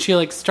sex." And she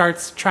like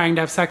starts trying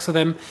to have sex with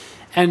him.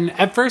 And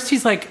at first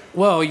he's like,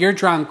 "Whoa, you're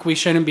drunk. We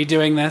shouldn't be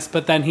doing this."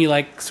 But then he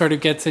like sort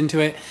of gets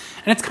into it.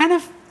 And it's kind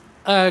of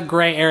a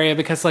gray area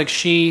because like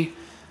she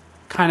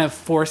kind of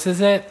forces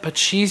it, but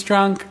she's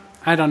drunk.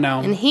 I don't know.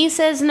 And he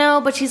says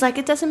no, but she's like,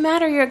 "It doesn't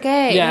matter, you're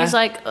gay." Yeah. And he's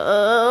like,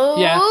 "Oh,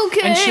 Yeah.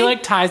 okay." And she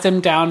like ties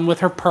him down with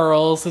her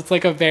pearls. It's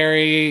like a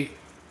very,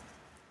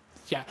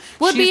 yeah.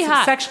 Would be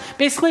hot.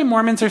 Basically,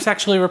 Mormons are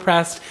sexually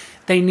repressed.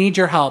 They need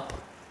your help.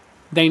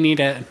 They need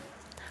it.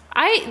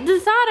 The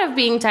thought of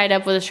being tied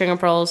up with a string of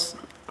pearls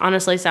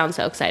honestly sounds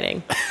so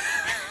exciting.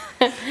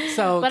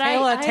 So, But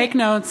Kayla, take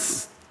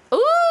notes. Ooh!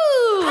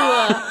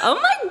 Oh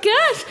my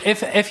gosh!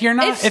 If you're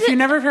not, if you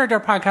never heard our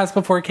podcast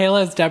before,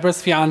 Kayla is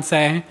Deborah's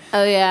fiance.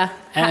 Oh yeah.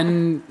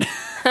 And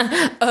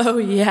oh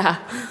yeah.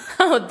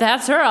 Oh,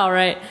 that's her, all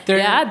right.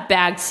 Yeah, I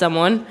bagged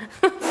someone.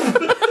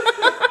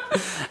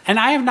 And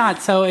I have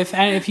not. So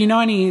if you know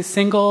any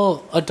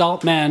single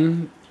adult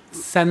men,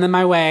 send them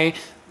my way.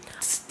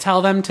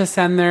 Tell them to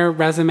send their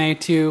resume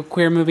to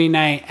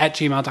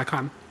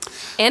queermovienight@gmail.com.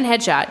 And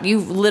headshot. You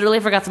literally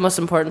forgot the most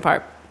important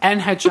part. And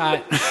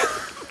headshot.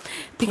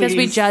 Because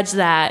we Please. judge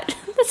that.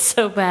 That's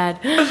so bad.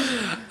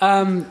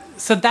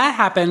 So that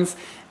happens,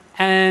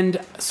 and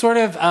sort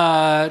of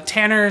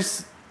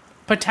Tanner's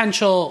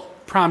potential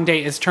prom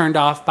date is turned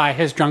off by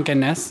his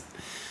drunkenness.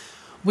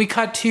 We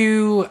cut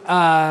to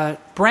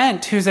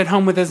Brent, who's at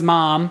home with his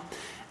mom,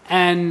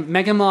 and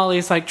Megan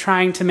Mullally's like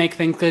trying to make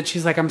things good.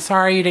 She's like, "I'm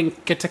sorry you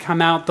didn't get to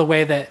come out the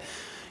way that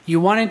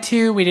you wanted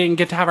to. We didn't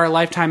get to have our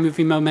Lifetime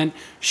movie moment."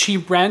 She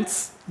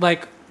rents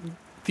like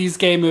these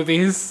gay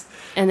movies.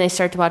 And they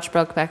start to watch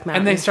Brokeback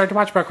Mountain.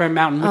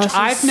 Which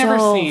I've never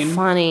seen.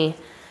 Funny.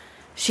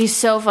 She's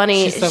so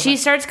funny. She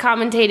starts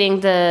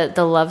commentating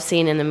the love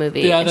scene in the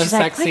movie. Yeah, and the she's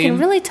sex like, scene. I can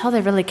really tell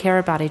they really care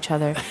about each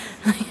other.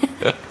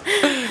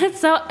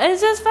 It's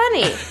just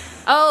funny.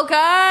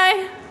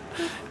 Okay.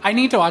 I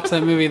need to watch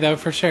that movie though,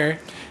 for sure.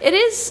 It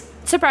is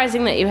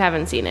surprising that you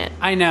haven't seen it.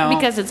 I know.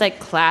 Because it's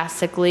like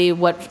classically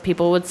what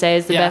people would say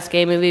is the best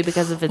gay movie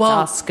because of its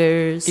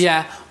Oscars.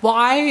 Yeah. Well,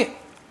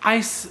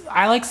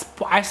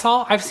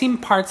 I've seen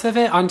parts of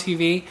it on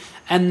TV,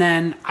 And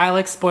then I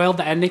like spoiled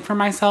the ending for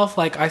myself.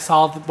 Like I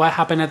saw what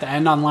happened at the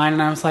end online,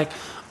 and I was like,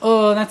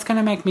 oh, that's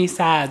gonna make me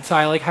sad. So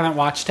I like haven't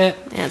watched it.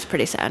 Yeah, it's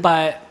pretty sad.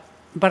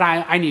 But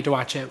I need to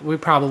watch it. We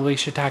probably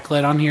should tackle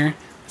it on here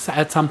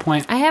at some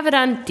point. I have it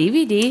on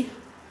DVD.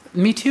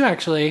 Me too,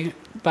 actually.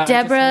 But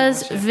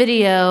Deborah's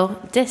video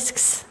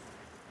discs.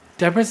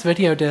 Deborah's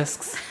video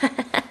discs.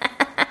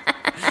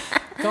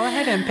 Go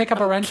ahead and pick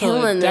up a rental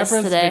killing of this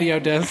Deborah's today. video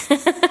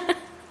discs.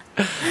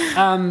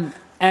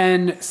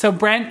 And so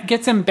Brent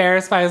gets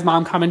embarrassed by his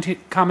mom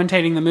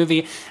commentating the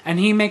movie, and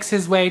he makes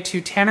his way to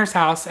Tanner's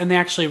house, and they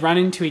actually run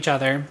into each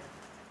other.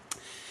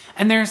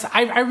 And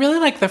I really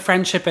like the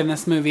friendship in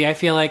this movie. I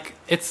feel like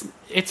it's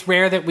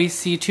rare that we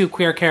see two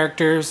queer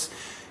characters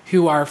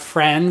who are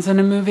friends in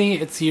a movie.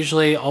 It's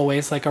usually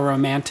always like a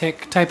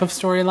romantic type of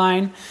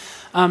storyline.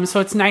 So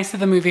it's nice that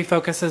the movie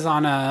focuses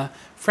on a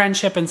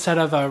friendship instead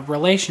of a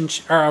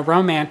relationship or a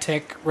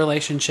romantic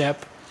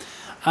relationship.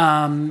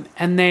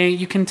 And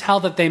you can tell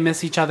that they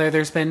miss each other.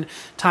 There's been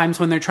times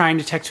when they're trying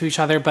to text to each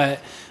other, but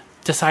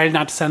decided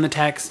not to send the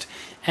text.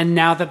 And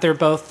now that they're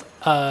both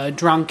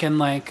drunk and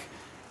like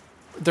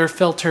their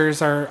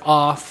filters are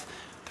off,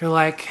 they're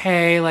like,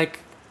 hey, like,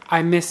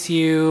 I miss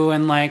you,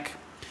 and like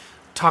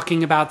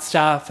talking about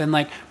stuff. And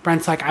like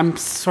Brent's like, I'm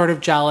sort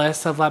of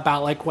jealous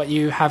about like what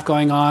you have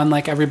going on.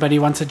 Like everybody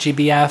wants a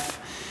GBF.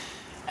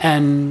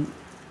 And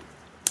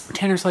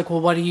Tanner's like,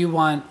 well, what do you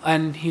want?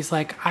 And he's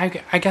like,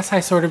 I guess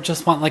I sort of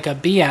just want like a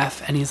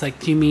BF. And he's like,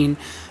 do you mean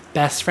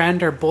best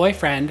friend or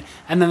boyfriend?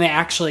 And then they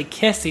actually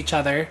kiss each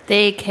other.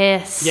 They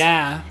kiss.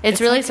 Yeah.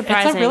 It's really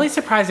surprising. It's a really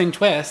surprising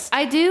twist.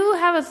 I do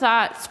have a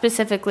thought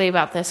specifically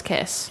about this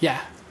kiss.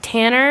 Yeah.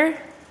 Tanner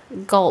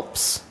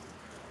gulps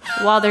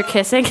while they're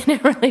kissing, and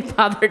it really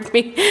bothered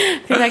me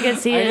because I could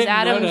see his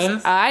Adam's.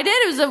 Notice. I did.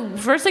 It was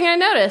the first thing I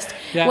noticed.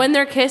 Yeah. When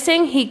they're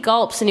kissing, he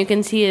gulps, and you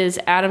can see his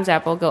Adam's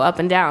apple go up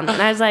and down. And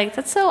I was like,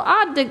 "That's so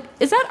odd.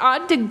 Is that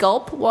odd to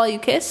gulp while you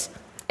kiss?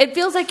 It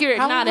feels like you're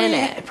not in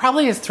it."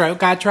 Probably his throat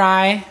got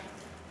dry.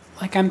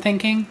 Like I'm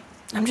thinking.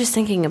 I'm just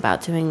thinking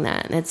about doing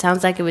that, and it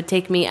sounds like it would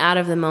take me out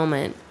of the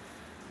moment.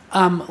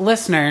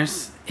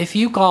 Listeners, if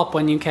you gulp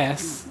when you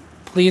kiss,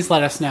 please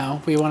let us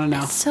know. We want to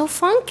know. So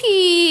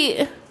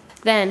funky.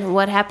 Then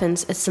what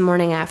happens? It's the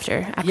morning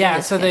after Yeah,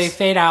 this so they kiss.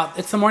 fade out.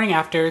 It's the morning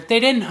after. They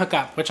didn't hook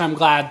up, which I'm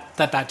glad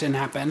that didn't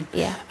happen.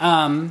 Yeah.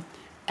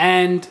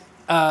 And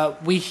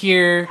we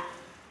hear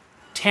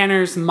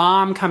Tanner's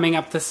mom coming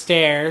up the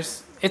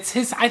stairs. I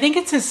think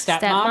it's his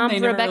stepmom. Stepmom, They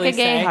never Rebecca really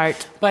say.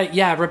 Gayheart. But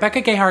yeah,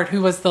 Rebecca Gayheart,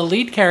 who was the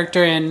lead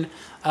character in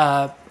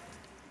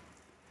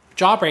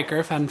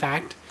Jawbreaker, fun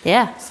fact.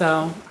 Yeah.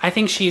 So I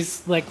think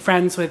she's like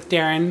friends with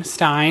Darren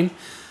Stein.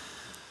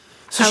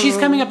 So she's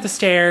coming up the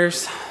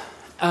stairs,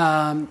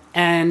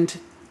 and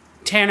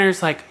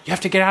Tanner's like, you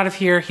have to get out of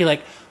here. He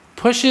like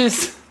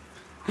pushes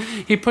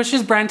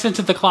Brent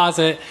into the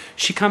closet.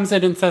 She comes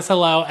in and says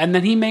hello, and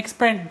then he makes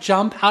Brent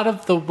jump out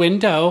of the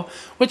window,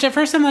 which at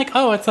first I'm like,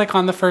 oh, it's like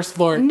on the first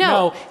floor.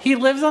 No, he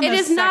lives on the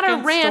is not a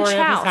second ranch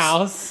story of house. his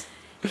house.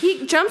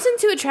 He jumps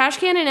into a trash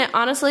can, and it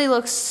honestly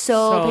looks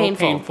so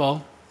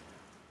painful.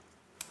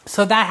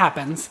 So that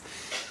happens.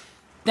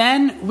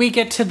 Then we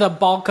get to the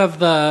bulk of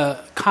the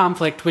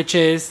conflict, which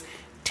is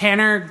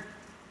Tanner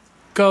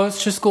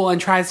goes to school and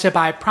tries to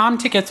buy prom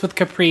tickets with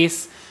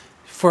Caprice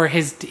for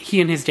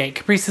he and his date.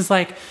 Caprice is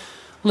like,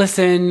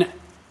 listen,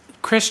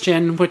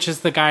 Christian, which is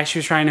the guy she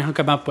was trying to hook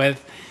him up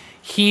with,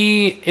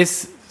 he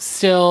is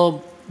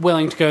still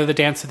willing to go to the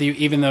dance with you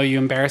even though you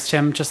embarrassed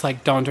him. Just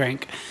like, don't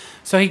drink.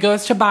 So he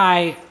goes to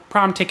buy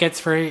prom tickets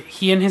for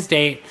he and his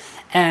date,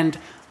 and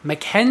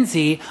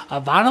Mackenzie,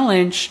 Ivana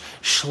Lynch,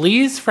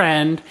 Schlee's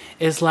friend,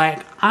 is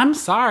like, I'm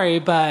sorry,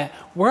 but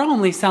we're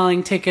only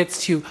selling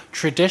tickets to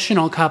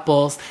traditional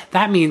couples.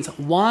 That means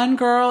one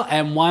girl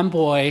and one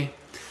boy.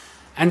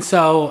 And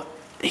so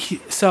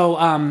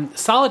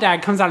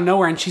Soledad comes out of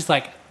nowhere, and she's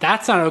like,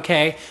 that's not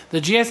okay. The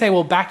GSA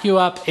will back you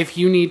up if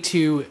you need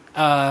to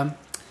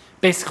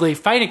basically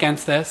fight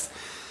against this.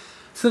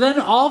 So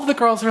then all of the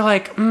girls are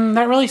like,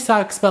 that really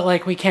sucks, but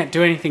like we can't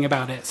do anything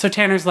about it. So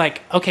Tanner's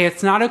like, okay,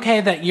 it's not okay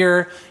that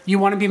you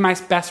want to be my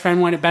best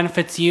friend when it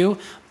benefits you,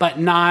 but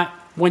not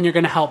when you're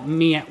going to help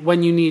me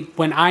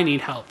when I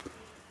need help.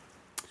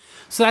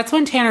 So that's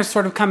when Tanner's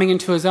sort of coming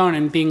into his own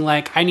and being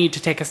like, I need to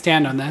take a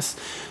stand on this.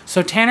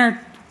 So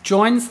Tanner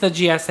joins the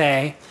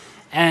GSA,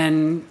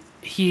 and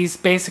he's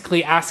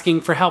basically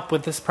asking for help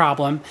with this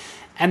problem.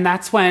 And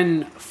that's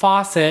when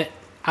Fawcett,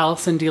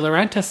 Alison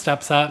DeLaurentiis,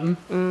 steps up.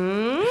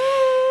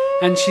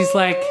 And she's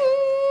like,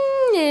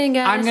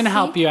 I'm going to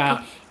help you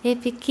out.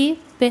 If you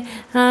keep it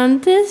on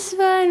this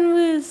one,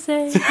 we'll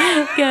say,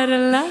 gotta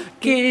lock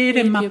Get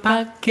in my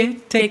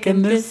pocket,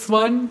 taking this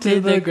one to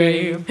the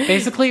grave.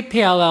 Basically,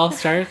 PLL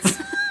starts.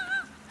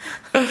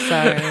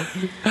 Sorry.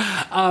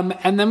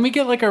 And then we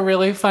get like a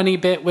really funny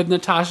bit with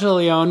Natasha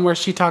Lyonne where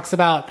she talks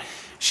about,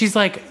 she's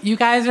like, you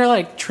guys are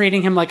like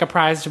treating him like a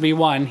prize to be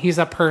won. He's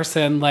a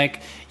person. Like,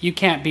 you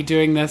can't be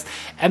doing this.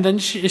 And then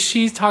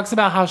she talks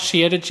about how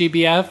she had a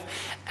GBF.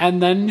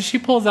 And then she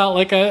pulls out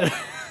like a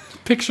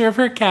picture of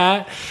her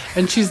cat.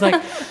 And she's like,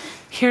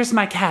 here's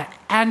my cat,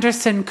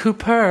 Anderson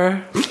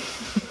Cooper.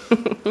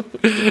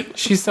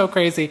 She's so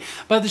crazy.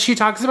 But she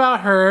talks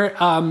about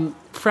her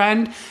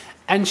friend,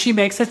 and she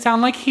makes it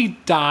sound like he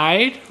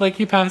died, like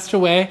he passed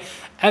away.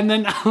 And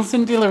then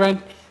Alison de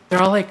Laurentiis, they're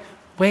all like,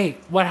 wait,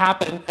 what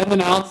happened? And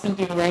then Alison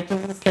de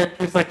Laurentiis'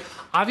 character is like,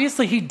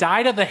 obviously he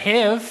died of the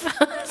HIV.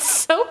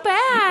 So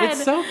bad.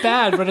 It's so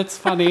bad, but it's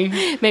funny.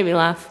 Made me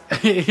laugh.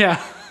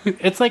 Yeah.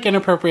 It's like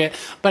inappropriate.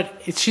 But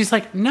she's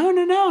like,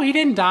 no, he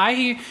didn't die.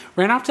 He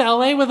ran off to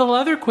LA with a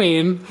leather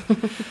queen.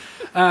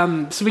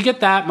 So we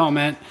get that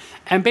moment.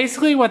 And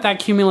basically what that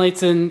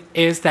accumulates in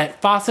is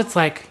that Fawcett's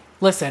like,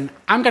 listen,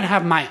 I'm going to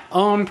have my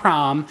own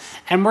prom,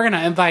 and we're going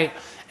to invite,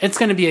 it's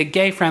going to be a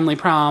gay-friendly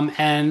prom,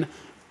 and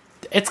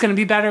it's going to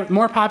be better,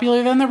 more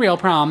popular than the real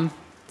prom.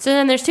 So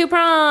then there's two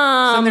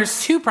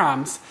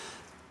proms.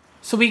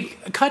 So we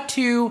cut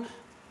to,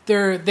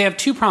 they have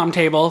 2 prom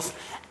tables,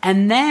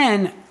 and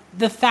then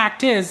the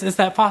fact is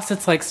that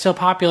Fawcett's like still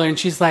popular, and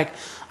she's like,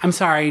 I'm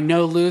sorry,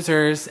 no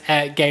losers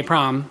at gay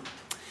prom.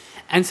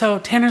 And so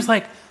Tanner's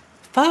like,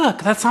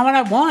 fuck, that's not what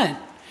I want.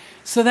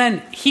 So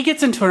then he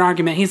gets into an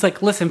argument. He's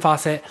like, listen,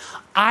 Fawcett,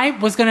 I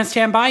was going to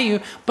stand by you,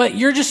 but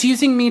you're just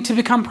using me to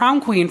become prom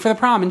queen for the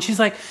prom. And she's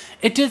like,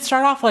 it did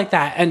start off like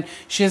that. And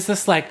she has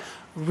this like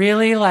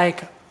really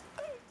like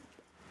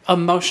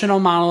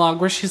emotional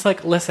monologue where she's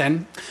like,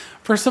 listen,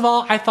 first of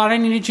all, I thought I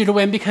needed you to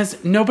win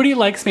because nobody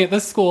likes me at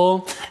this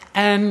school.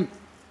 And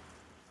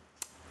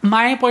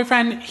my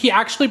boyfriend, he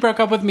actually broke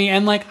up with me,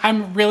 and like,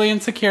 I'm really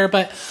insecure,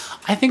 but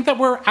I think that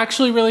we're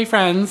actually really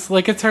friends.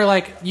 Like, it's her,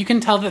 like, you can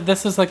tell that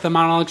this is like the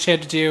monologue she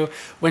had to do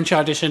when she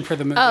auditioned for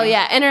the movie. Oh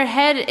yeah, and her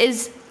head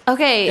is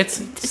it's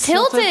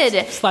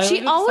tilted.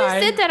 She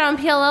always did that on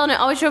PLL, and it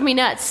always drove me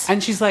nuts.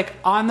 And she's like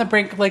on the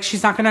brink, like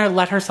she's not gonna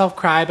let herself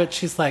cry, but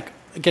she's like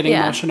getting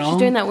emotional. She's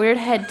doing that weird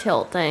head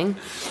tilt thing,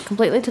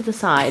 completely to the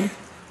side.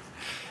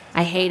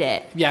 I hate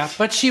it. Yeah,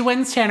 but she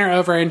wins Tanner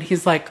over, and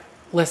he's like,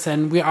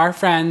 listen, we are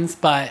friends,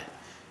 but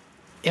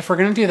if we're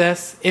going to do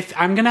this, if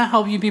I'm going to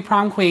help you be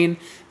prom queen,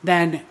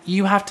 then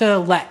you have to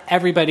let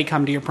everybody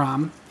come to your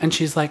prom. And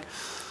she's like,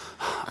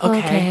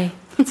 okay.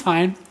 That's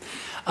fine.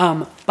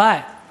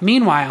 But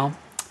meanwhile,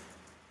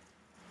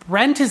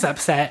 Brent is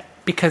upset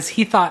because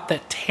he thought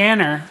that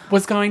Tanner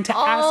was going to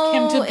ask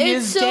him to be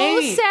his date.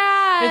 It's so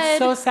sad. It's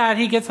so sad.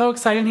 He gets so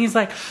excited, and he's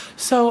like,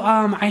 so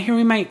I hear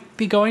we might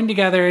be going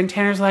together. And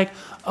Tanner's like,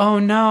 oh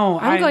no,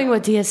 I'm going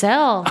with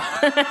DSL.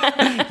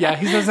 Yeah,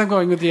 he says I'm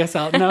going with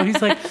DSL. No,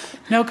 he's like,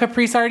 no,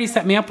 Caprice already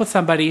set me up with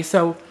somebody.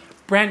 So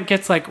Brent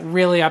gets like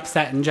really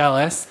upset and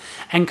jealous,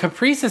 and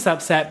Caprice is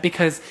upset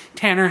because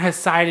Tanner has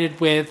sided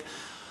with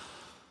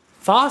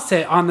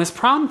Fawcett on this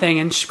prom thing,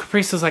 and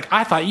Caprice was like,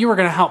 I thought you were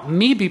going to help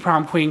me be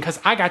prom queen because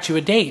I got you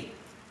a date.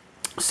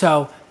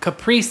 So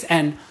Caprice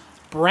and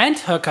Brent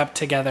hook up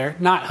together,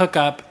 not hook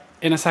up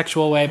in a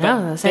sexual way,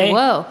 but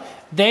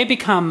they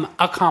become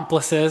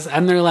accomplices,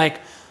 and they're like,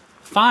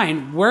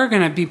 fine, we're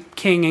going to be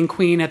king and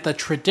queen at the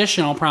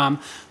traditional prom.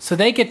 So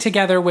they get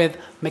together with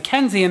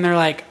Mackenzie, and they're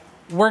like,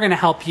 we're going to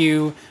help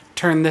you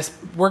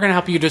we're going to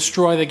help you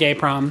destroy the gay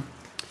prom.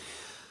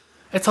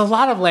 It's a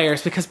lot of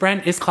layers because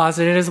Brent is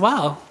closeted as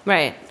well.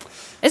 Right.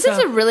 This is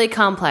a really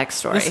complex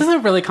story.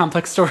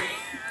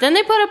 Then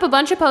they put up a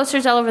bunch of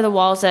posters all over the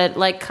walls that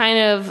like kind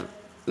of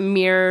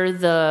mirror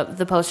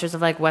the posters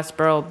of like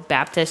Westboro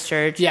Baptist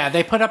Church. Yeah,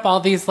 they put up all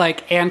these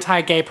like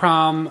anti-gay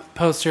prom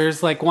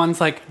posters. Like one's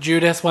like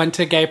Judas went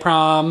to gay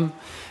prom.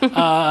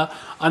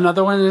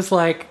 Another one is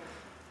like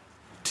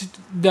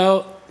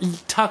no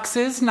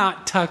tuxes,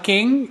 not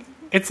tucking.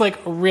 It's like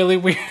really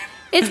weird.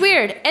 It's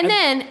weird. And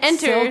then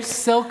enters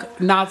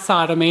silk, not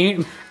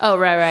sodomy. Oh,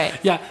 right.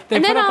 Yeah, they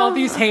put up all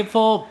these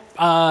hateful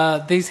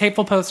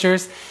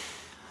posters.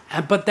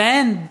 But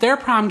then their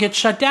prom gets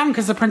shut down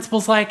because the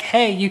principal's like,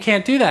 hey, you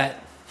can't do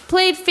that.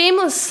 Played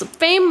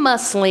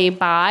famously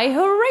by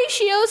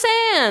Horatio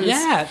Sands.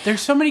 Yeah,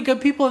 there's so many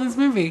good people in this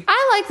movie.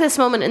 I like this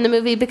moment in the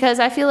movie because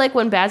I feel like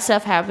when bad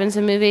stuff happens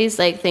in movies,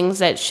 like things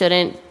that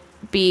shouldn't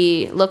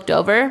be looked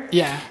over.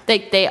 Yeah.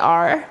 They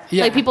are.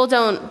 Yeah. Like people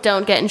don't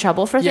get in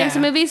trouble for things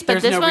in movies,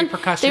 but there's this one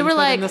they were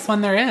like in this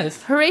one there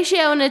is.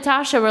 Horatio and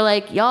Natasha were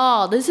like,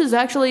 y'all, this is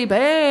actually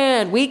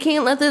bad. We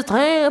can't let this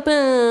happen.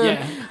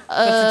 Yeah.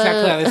 That's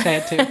exactly how they say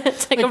it too.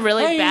 It's like a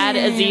really bad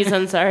Aziz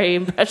Ansari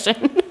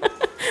impression.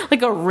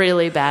 Like a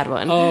really bad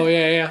one. Oh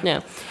yeah.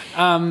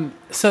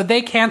 So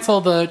they cancel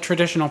the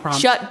traditional prom.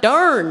 Shut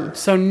down.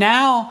 So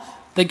now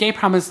the gay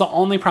prom is the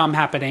only prom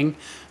happening.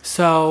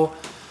 So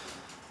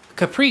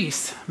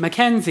Caprice,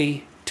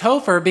 Mackenzie,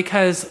 Topher,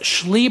 because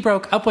Schlee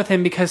broke up with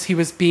him because he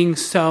was being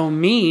so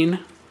mean.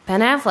 Ben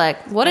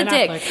Affleck. What a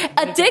dick.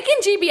 A dick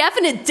in GBF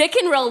and a dick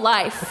in real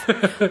life.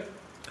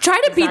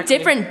 Try to be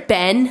different,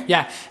 Ben.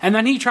 Yeah. And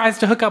then he tries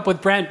to hook up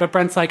with Brent, but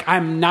Brent's like,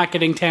 I'm not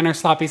getting Tanner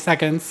sloppy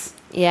seconds.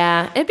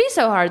 Yeah. It'd be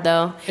so hard,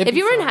 though. If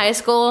you were in high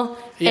school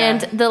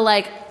and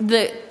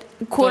the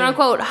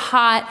quote-unquote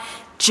hot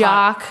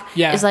jock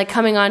is like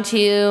coming on to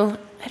you,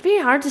 it'd be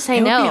hard to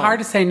say no. It would be hard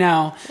to say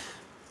no.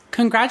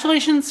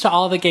 Congratulations to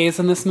all the gays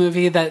in this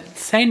movie that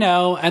say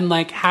no and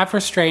like have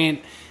restraint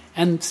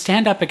and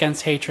stand up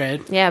against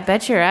hatred. Yeah,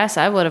 bet your ass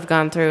I would have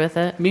gone through with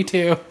it. Me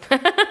too.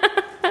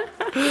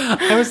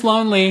 I was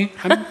lonely.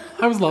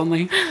 I was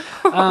lonely.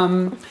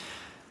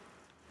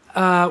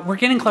 We're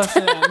getting close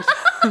to the end.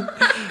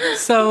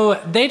 So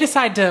they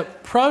decide to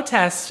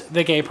protest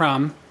the gay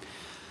prom.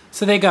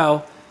 So they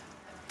go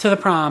to the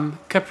prom.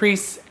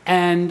 Caprice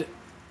and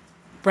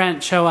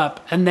Brent show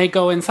up, and they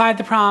go inside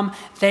the prom.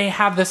 They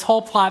have this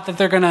whole plot that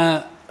they're going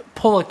to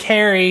pull a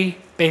Carrie,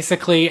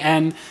 basically,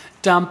 and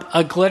dump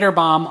a glitter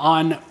bomb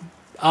on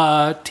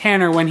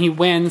Tanner when he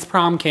wins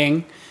prom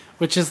king,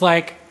 which is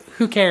like,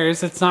 who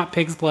cares? It's not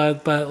pig's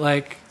blood, but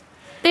like...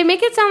 They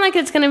make it sound like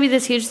it's going to be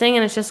this huge thing,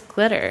 and it's just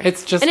glitter.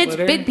 It's just and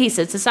glitter? it's big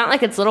pieces. It's not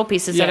like it's little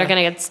pieces that are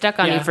going to get stuck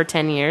on you for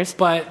 10 years.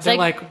 But it's they're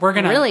like, we're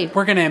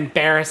gonna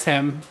embarrass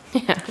him.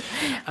 Yeah.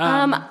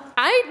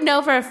 I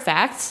know for a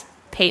fact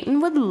Peyton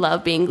would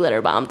love being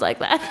glitter bombed like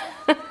that.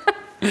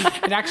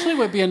 It actually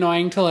would be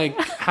annoying to like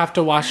have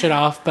to wash it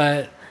off,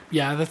 but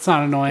yeah, that's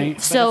not annoying.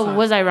 So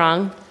was I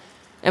wrong?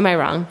 Am I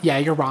wrong? Yeah,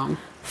 you're wrong.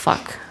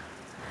 Fuck.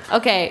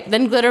 Okay,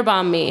 then glitter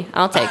bomb me.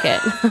 I'll take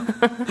it.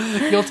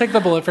 You'll take the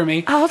bullet for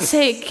me. I'll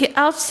take it.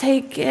 I'll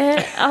take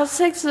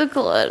the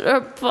glitter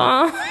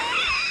bomb.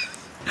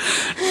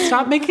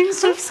 Stop making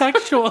stuff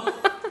sexual.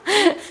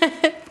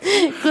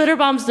 Glitter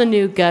bomb's the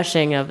new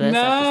gushing of this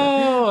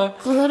episode.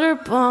 Glitter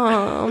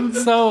bomb.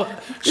 So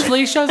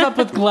Shlee shows up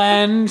with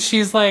Glenn.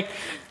 She's like,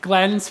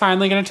 Glenn's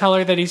finally going to tell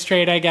her that he's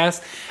straight, I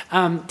guess.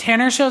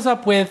 Tanner shows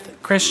up with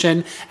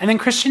Christian, and then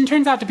Christian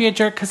turns out to be a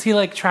jerk because he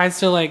like tries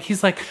to like,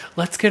 he's like,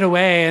 let's get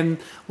away and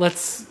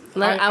let's...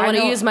 I want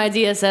to use my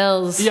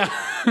DSLs. Yeah.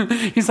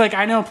 He's like,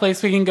 I know a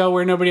place we can go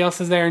where nobody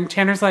else is there. And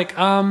Tanner's like,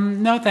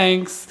 no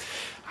thanks.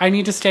 I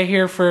need to stay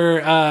here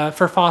for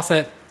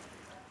Fawcett.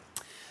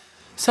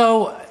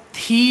 So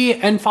he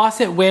and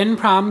Fawcett win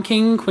prom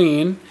king and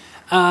queen.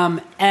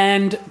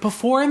 And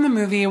before in the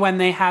movie, when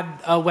they had,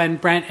 when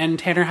Brent and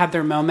Tanner had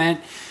their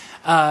moment,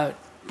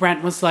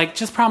 Brent was like,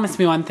 just promise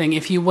me one thing.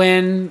 If you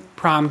win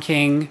prom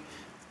king,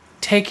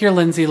 take your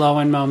Lindsay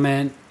Lohan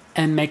moment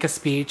and make a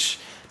speech.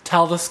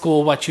 Tell the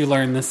school what you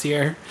learned this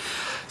year.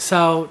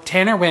 So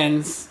Tanner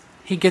wins.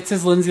 He gets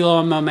his Lindsay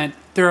Lohan moment.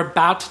 They're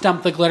about to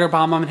dump the glitter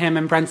bomb on him,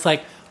 and Brent's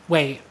like,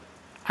 wait,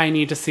 I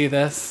need to see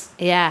this.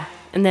 Yeah.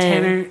 And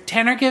then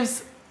Tanner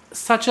gives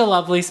such a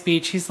lovely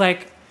speech. He's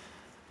like,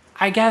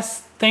 I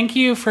guess, thank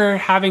you for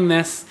having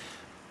this,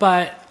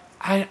 but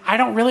I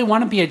don't really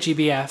want to be a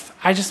GBF.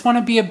 I just want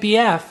to be a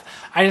BF.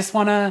 I don't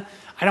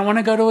want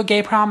to go to a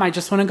gay prom. I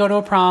just want to go to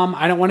a prom.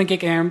 I don't want to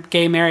get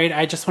gay married.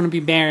 I just want to be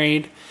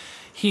married.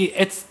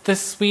 It's this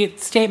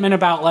sweet statement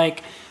about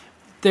like,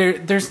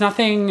 there's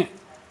nothing,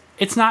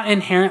 it's not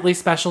inherently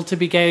special to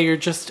be gay. You're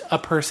just a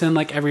person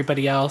like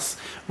everybody else,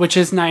 which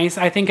is nice.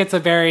 I think it's a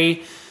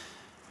very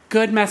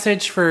good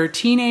message for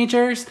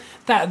teenagers.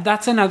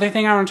 That's another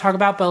thing I want to talk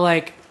about, but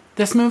like,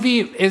 this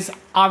movie is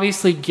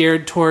obviously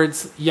geared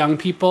towards young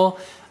people.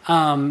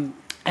 And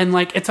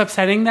like, it's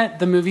upsetting that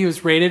the movie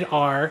was rated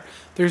R.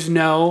 There's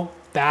no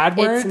bad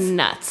words. It's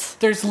nuts.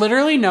 There's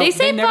literally no...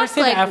 They never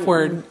say the F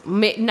word.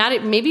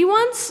 Maybe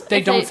once?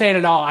 They don't say it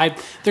at all.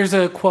 There's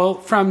a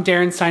quote from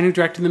Darren Stein, who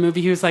directed the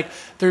movie. He was like,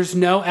 there's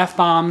no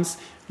F-bombs,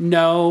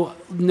 no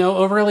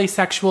overly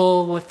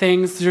sexual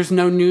things. There's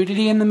no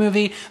nudity in the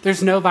movie.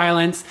 There's no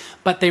violence,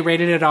 but they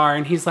rated it R.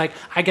 And he's like,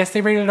 I guess they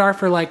rated it R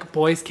for like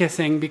boys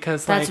kissing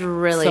because that's like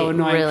really, so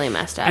annoying. really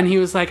messed up. And he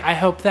was like, I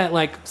hope that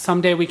like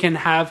someday we can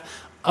have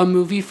a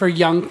movie for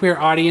young queer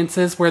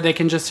audiences where they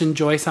can just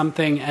enjoy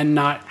something and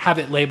not have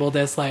it labeled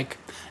as like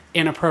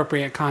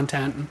inappropriate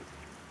content.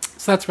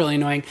 So that's really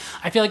annoying.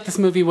 I feel like this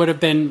movie would have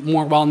been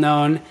more well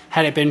known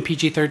had it been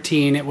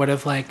PG-13. It would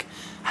have like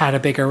had a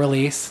bigger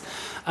release.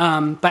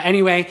 But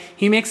anyway,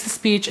 he makes a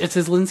speech. It's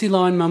his Lindsay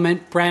Lohan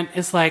moment. Brent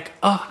is like,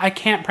 oh, I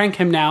can't prank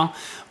him now.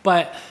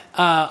 But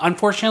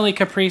unfortunately,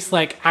 Caprice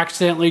like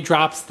accidentally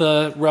drops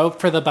the rope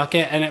for the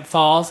bucket and it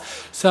falls.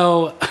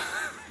 So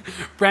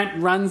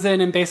Brent runs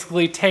in and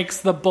basically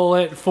takes the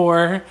bullet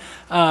for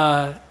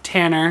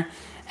Tanner.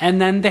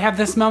 And then they have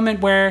this moment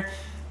where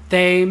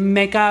they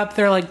make up,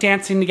 they're like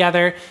dancing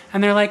together,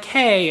 and they're like,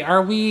 hey,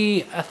 are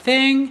we a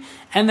thing?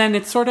 And then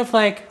it's sort of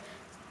like,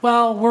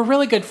 well, we're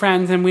really good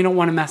friends and we don't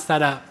want to mess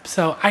that up.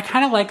 So I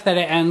kind of like that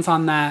it ends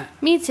on that.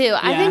 Me too. Yeah.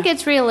 I think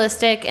it's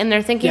realistic and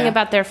they're thinking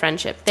about their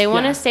friendship. They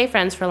want to stay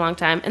friends for a long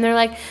time. And they're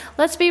like,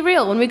 let's be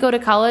real. When we go to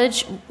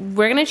college,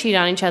 we're going to cheat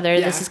on each other.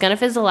 Yeah. This is going to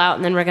fizzle out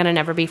and then we're going to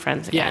never be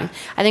friends again. Yeah.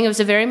 I think it was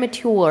a very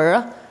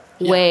mature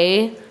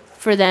way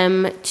for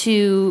them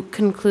to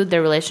conclude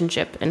their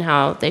relationship and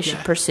how they should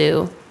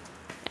pursue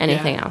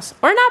anything else.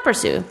 Or not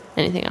pursue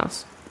anything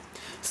else.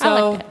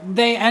 So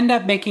they end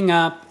up making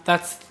up.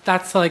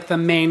 That's like the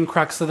main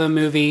crux of the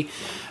movie.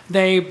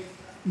 They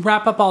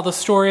wrap up all the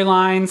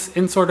storylines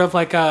in sort of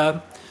like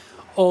a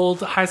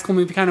old high school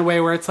movie kind of way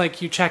where it's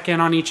like you check in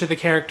on each of the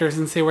characters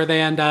and see where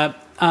they end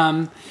up.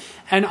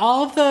 And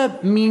all of the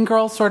Mean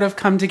Girls sort of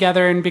come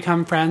together and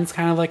become friends,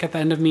 kind of like at the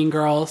end of Mean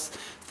Girls.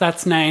 So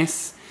that's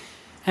nice.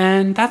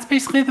 And that's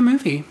basically the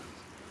movie.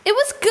 It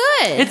was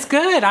good. It's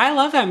good. I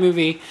love that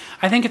movie.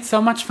 I think it's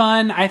so much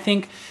fun. I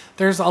think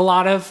there's a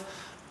lot of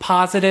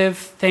positive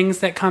things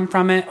that come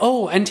from it.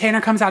 Oh, and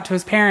Tanner comes out to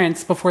his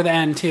parents before the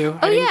end too.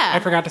 I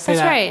forgot to say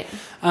that's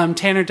that. right.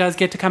 Tanner does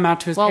get to come out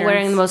to his while parents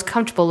wearing the most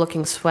comfortable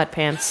looking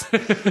sweatpants.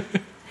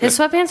 His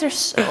sweatpants are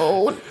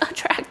so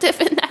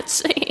attractive in that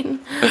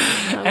scene.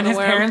 And his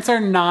parents are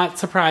not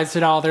surprised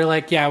at all. They're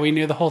like, yeah, we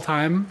knew the whole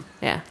time.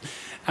 Yeah.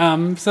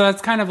 So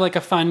that's kind of like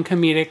a fun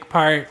comedic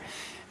part.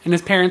 And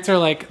his parents are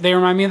like, they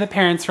remind me of the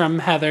parents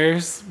from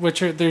Heathers,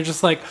 they're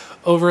just like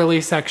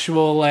overly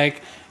sexual.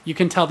 Like, you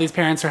can tell these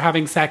parents are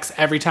having sex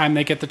every time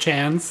they get the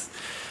chance.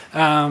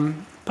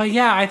 But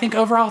yeah, I think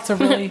overall it's a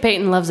really...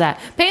 Peyton loves that.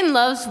 Peyton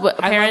loves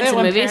parents in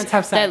movies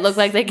that look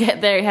like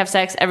they have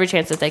sex every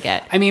chance that they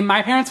get. I mean,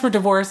 my parents were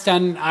divorced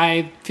and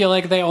I feel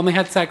like they only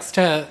had sex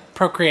to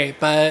procreate,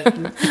 but...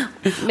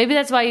 Maybe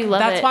that's why you love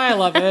it. That's why I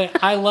love it.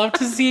 I love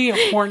to see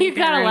horny You've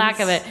got a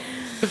lack of it.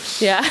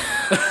 Yeah.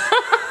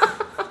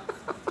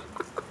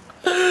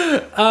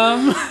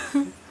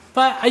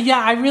 But yeah,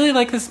 I really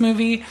like this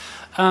movie.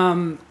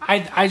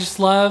 I just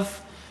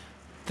love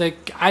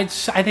I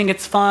think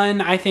it's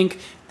fun. I think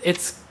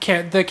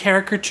the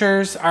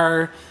caricatures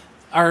are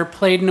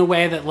played in a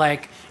way that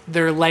like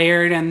they're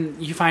layered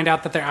and you find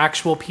out that they're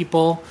actual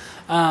people.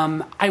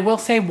 I will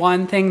say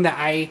one thing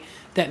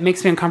that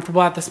makes me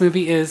uncomfortable at this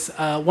movie is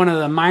one of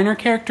the minor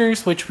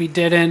characters, which we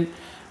didn't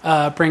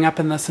bring up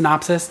in the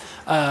synopsis.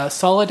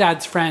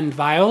 Soledad's friend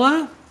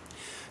Viola,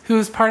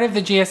 who's part of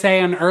the GSA,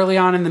 and early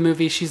on in the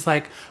movie, she's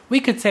like, we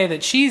could say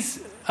that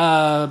she's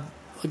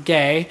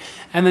gay,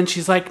 and then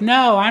she's like,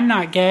 no, I'm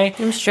not gay.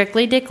 I'm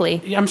strictly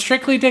Dickly.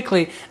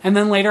 And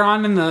then later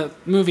on in the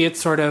movie,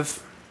 it's sort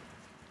of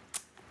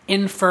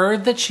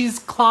inferred that she's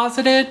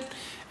closeted.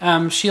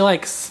 She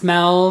like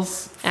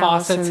smells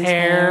Fawcett's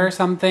hair or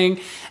something,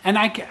 and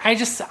I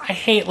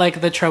hate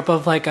like the trope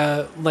of like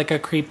a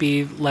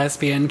creepy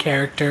lesbian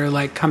character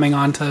like coming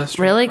onto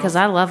really, because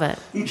I love it.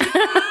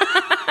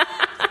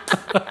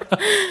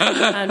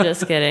 I'm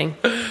just kidding.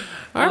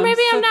 Or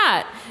maybe I'm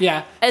not.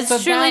 Yeah.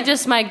 It's truly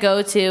just my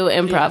go-to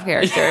improv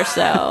character,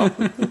 so.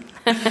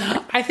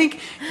 I think,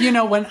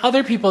 when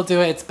other people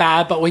do it, it's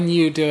bad, but when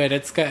you do it,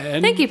 it's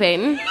good. Thank you,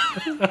 Peyton.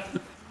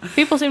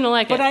 People seem to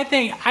like it. But I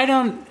think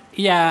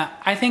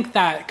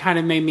that kind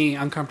of made me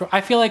uncomfortable.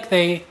 I feel like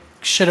they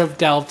should have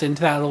delved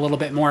into that a little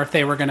bit more if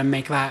they were going to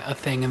make that a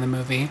thing in the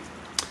movie.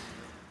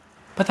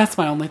 But that's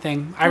my only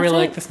thing. I really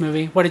like this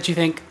movie. What did you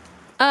think?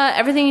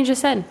 Everything you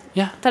just said.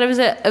 Yeah. I thought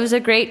it was a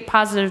great,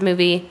 positive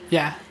movie.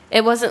 Yeah.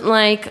 It wasn't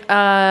like,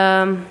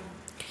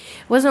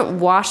 wasn't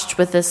washed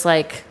with this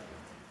like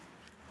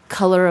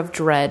color of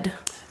dread.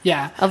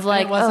 Yeah. Of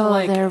like, it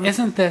wasn't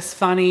isn't this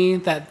funny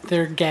that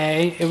they're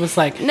gay? It was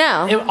like,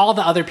 no. All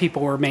the other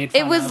people were made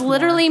fun of. It was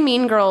literally more.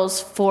 Mean Girls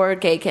for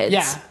gay kids.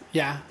 Yeah.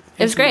 Yeah.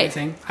 It was great.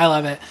 Amazing. I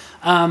love it.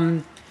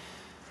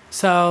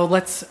 So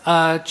let's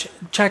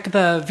check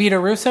the Vito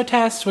Russo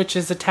test, which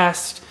is a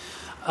test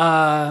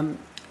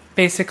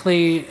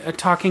basically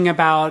talking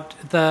about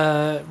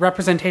the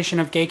representation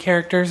of gay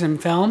characters in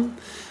film.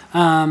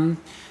 You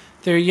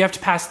have to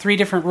pass 3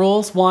 different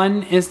rules.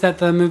 One is that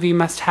the movie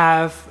must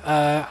have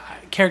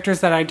characters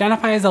that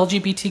identify as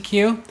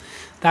LGBTQ.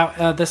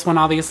 This one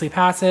obviously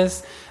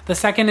passes. The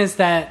second is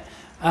that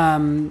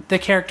the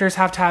characters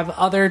have to have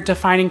other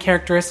defining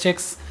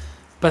characteristics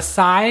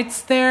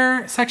besides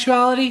their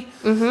sexuality.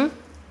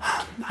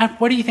 Mm-hmm.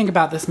 What do you think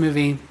about this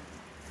movie?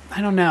 I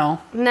don't know.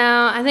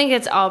 No, I think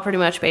it's all pretty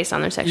much based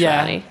on their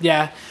sexuality.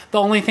 Yeah. The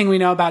only thing we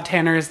know about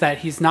Tanner is that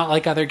he's not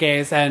like other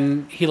gays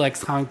and he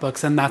likes comic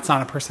books, and that's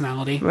not a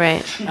personality.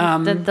 Right.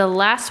 The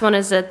last one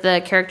is that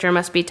the character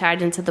must be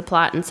tied into the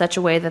plot in such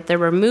a way that their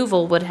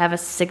removal would have a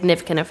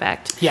significant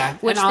effect. Yeah.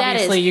 Which and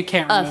obviously you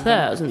can't remove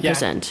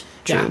 1,000%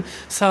 true. Yeah.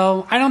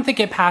 So I don't think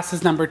it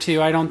passes number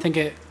 2. I don't think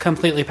it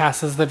completely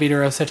passes the Vito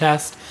Russo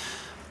test.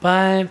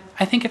 But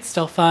I think it's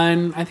still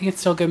fun. I think it's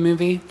still a good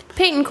movie.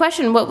 Peyton,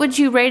 question. What would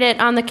you rate it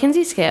on the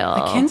Kinsey scale?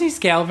 The Kinsey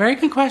scale, very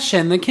good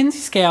question. The Kinsey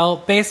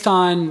scale, based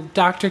on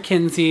Dr.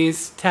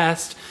 Kinsey's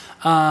test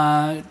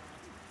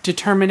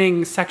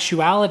determining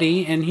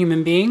sexuality in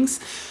human beings,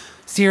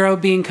 0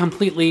 being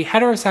completely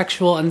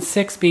heterosexual and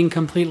 6 being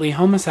completely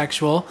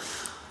homosexual.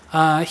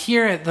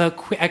 Here at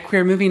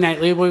Queer Movie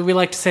Nightly, we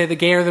like to say the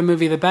gayer the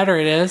movie, the better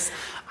it is.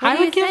 I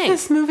would give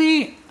this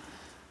movie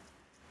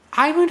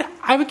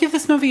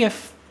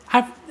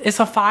is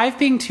a 5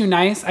 being too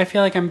nice? I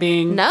feel like I'm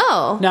being...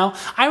 No.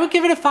 I would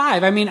give it a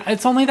 5. I mean,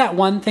 it's only that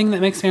one thing that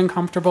makes me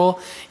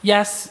uncomfortable.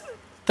 Yes,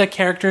 the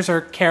characters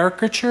are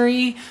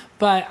caricature-y,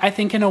 but I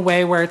think in a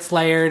way where it's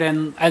layered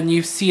and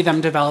you see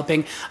them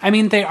developing. I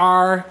mean, they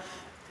are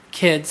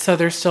kids, so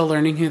they're still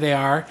learning who they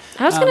are.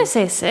 I was going to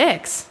say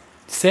 6.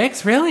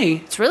 6? Really?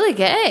 It's really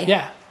gay.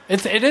 Yeah.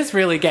 It is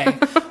really gay.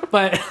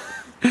 But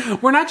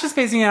we're not just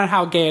basing it on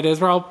how gay it is.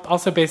 We're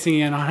also basing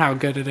it on how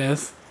good it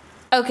is.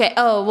 Okay.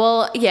 Oh,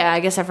 well, yeah, I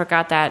guess I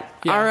forgot that.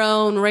 Yeah. Our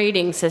own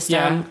rating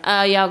system.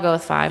 Yeah, I'll go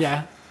with 5.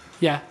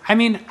 Yeah. I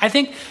mean, I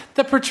think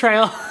the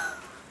portrayal...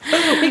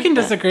 we can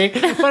disagree.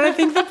 But I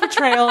think the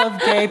portrayal of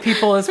gay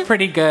people is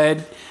pretty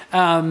good.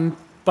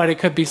 But it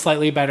could be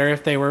slightly better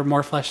if they were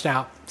more fleshed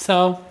out.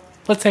 So,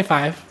 let's say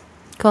 5.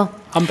 Cool.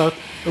 On both,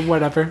 or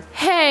whatever.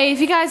 Hey,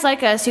 if you guys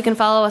like us, you can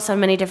follow us on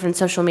many different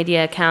social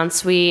media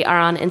accounts. We are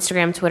on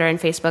Instagram, Twitter, and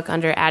Facebook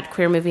under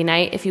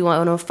 @QueerMovieNight. If you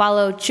want to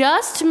follow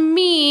just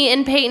me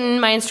and Peyton,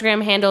 my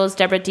Instagram handle is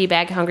Deborah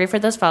D-Bag. Hungry for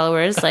those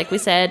followers. Like we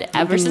said,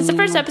 ever since the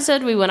first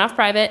episode, we went off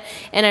private.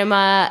 And I'm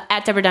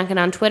at Deborah Duncan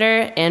on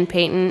Twitter, and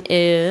Peyton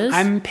is...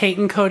 I'm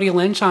Peyton Cody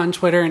Lynch on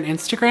Twitter and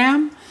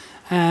Instagram.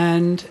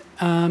 And,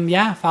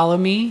 follow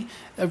me.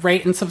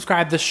 Rate and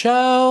subscribe the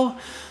show.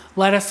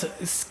 Leave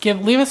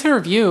us a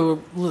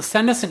review.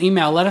 Send us an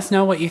email. Let us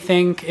know what you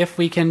think, if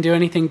we can do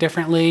anything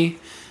differently.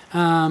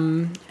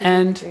 And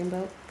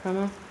Dreamboat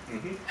promo.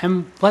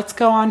 And let's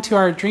go on to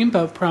our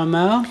Dreamboat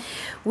promo.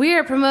 We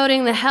are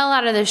promoting the hell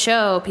out of the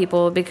show,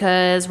 people,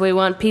 because we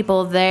want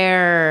people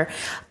there.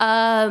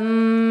 How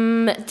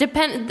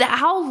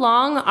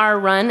long our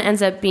run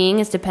ends up being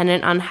is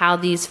dependent on how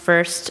these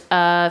first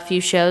few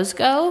shows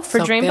go for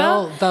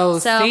Dreamboat. Fill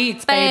those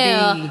seats,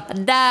 baby.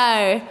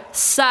 Those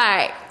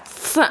seats.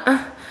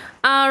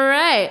 All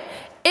right.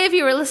 If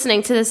you were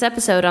listening to this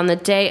episode on the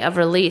day of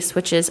release,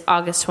 which is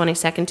August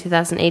 22nd,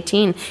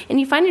 2018, and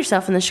you find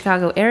yourself in the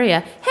Chicago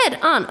area, head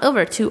on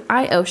over to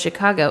I.O.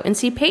 Chicago and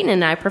see Peyton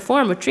and I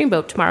perform with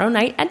Dreamboat tomorrow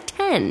night at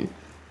 10.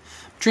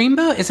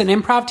 Dreamboat is an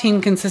improv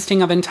team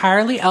consisting of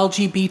entirely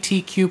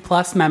LGBTQ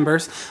plus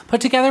members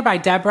put together by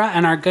Deborah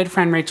and our good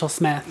friend Rachel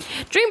Smith.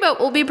 Dreamboat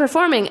will be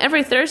performing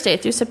every Thursday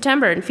through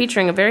September and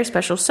featuring a very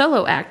special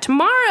solo act.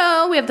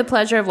 Tomorrow, we have the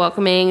pleasure of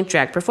welcoming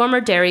drag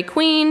performer Dairy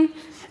Queen.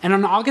 And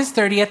on August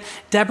 30th,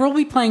 Deborah will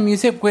be playing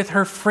music with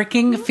her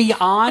freaking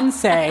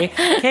fiancé,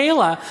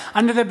 Kayla,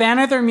 under the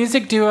banner of their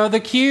music duo, The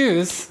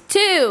Q's.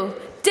 2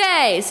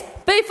 days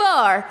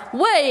before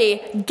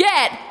we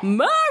get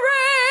married!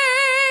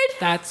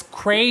 That's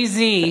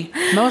crazy.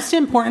 Most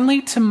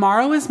importantly,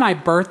 tomorrow is my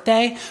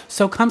birthday,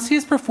 so come see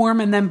us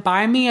perform and then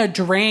buy me a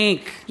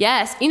drink.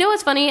 Yes. You know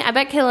what's funny? I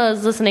bet Kayla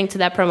is listening to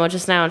that promo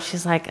just now, and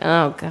she's like,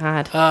 oh,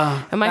 God.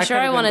 Am I sure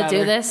I want to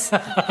do this?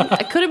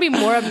 I couldn't be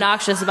more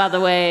obnoxious about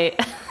the way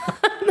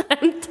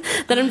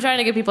that I'm trying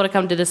to get people to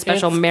come to this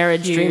special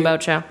marriage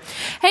Dreamboat show.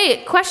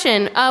 Hey,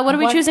 question. What are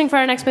we choosing for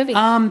our next movie?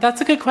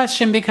 That's a good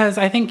question because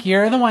I think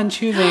you're the one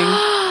choosing.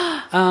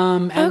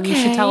 And you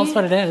should tell us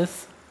what it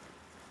is.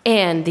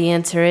 And the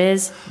answer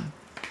is...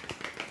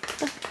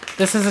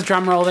 This is a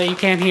drum roll that you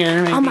can't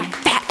hear. Maybe. On my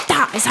fat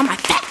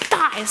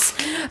thighs.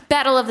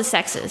 Battle of the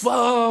Sexes.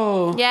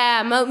 Whoa.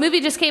 Yeah, movie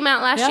just came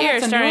out last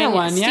year starring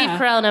Steve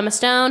Carell and Emma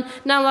Stone.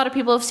 Not a lot of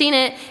people have seen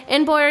it.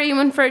 And boy, are you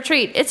in for a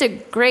treat. It's a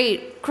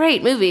great,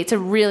 great movie. It's a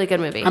really good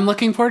movie. I'm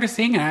looking forward to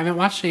seeing it. I haven't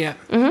watched it yet.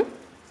 Mm-hmm.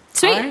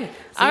 Sweet.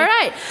 All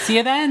right. See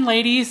you then,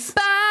 ladies.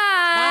 Bye.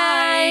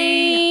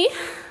 Bye.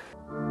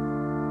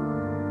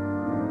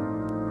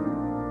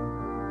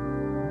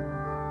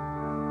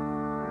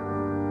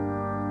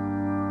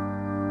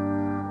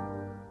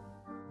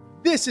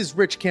 This is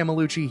Rich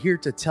Camelucci here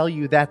to tell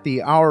you that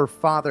the Our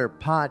Father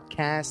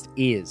podcast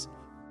is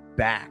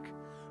back.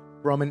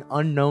 From an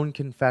unknown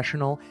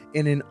confessional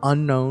in an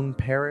unknown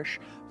parish,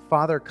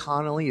 Father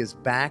Connolly is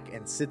back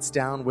and sits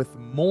down with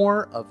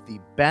more of the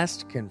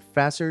best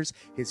confessors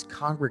his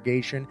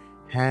congregation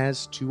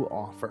has to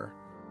offer.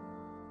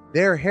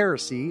 Their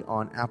heresy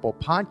on Apple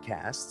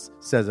Podcasts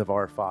says of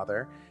Our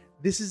Father,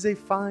 "This is a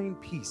fine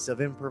piece of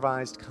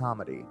improvised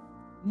comedy.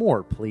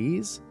 More,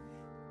 please."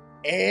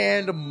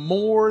 And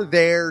more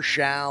there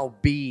shall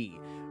be,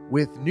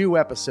 with new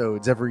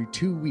episodes every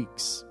 2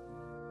 weeks.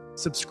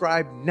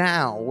 Subscribe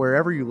now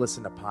wherever you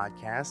listen to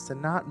podcasts to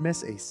not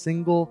miss a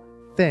single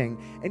thing,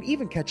 and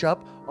even catch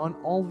up on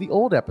all the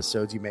old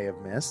episodes you may have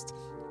missed,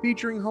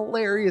 featuring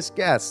hilarious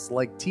guests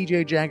like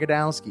TJ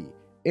Jagodowski,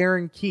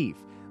 Aaron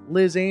Keefe,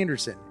 Liz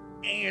Anderson,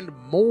 and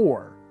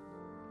more.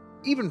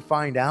 Even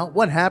find out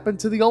what happened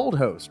to the old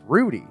host,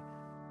 Rudy.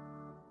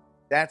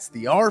 That's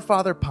the Our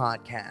Father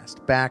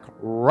podcast, back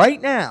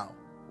right now,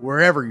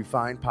 wherever you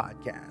find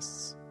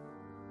podcasts.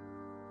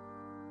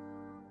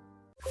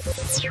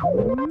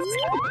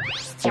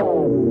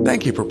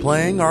 Thank you for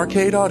playing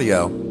Arcade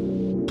Audio.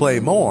 Play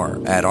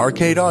more at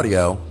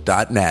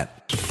arcadeaudio.net.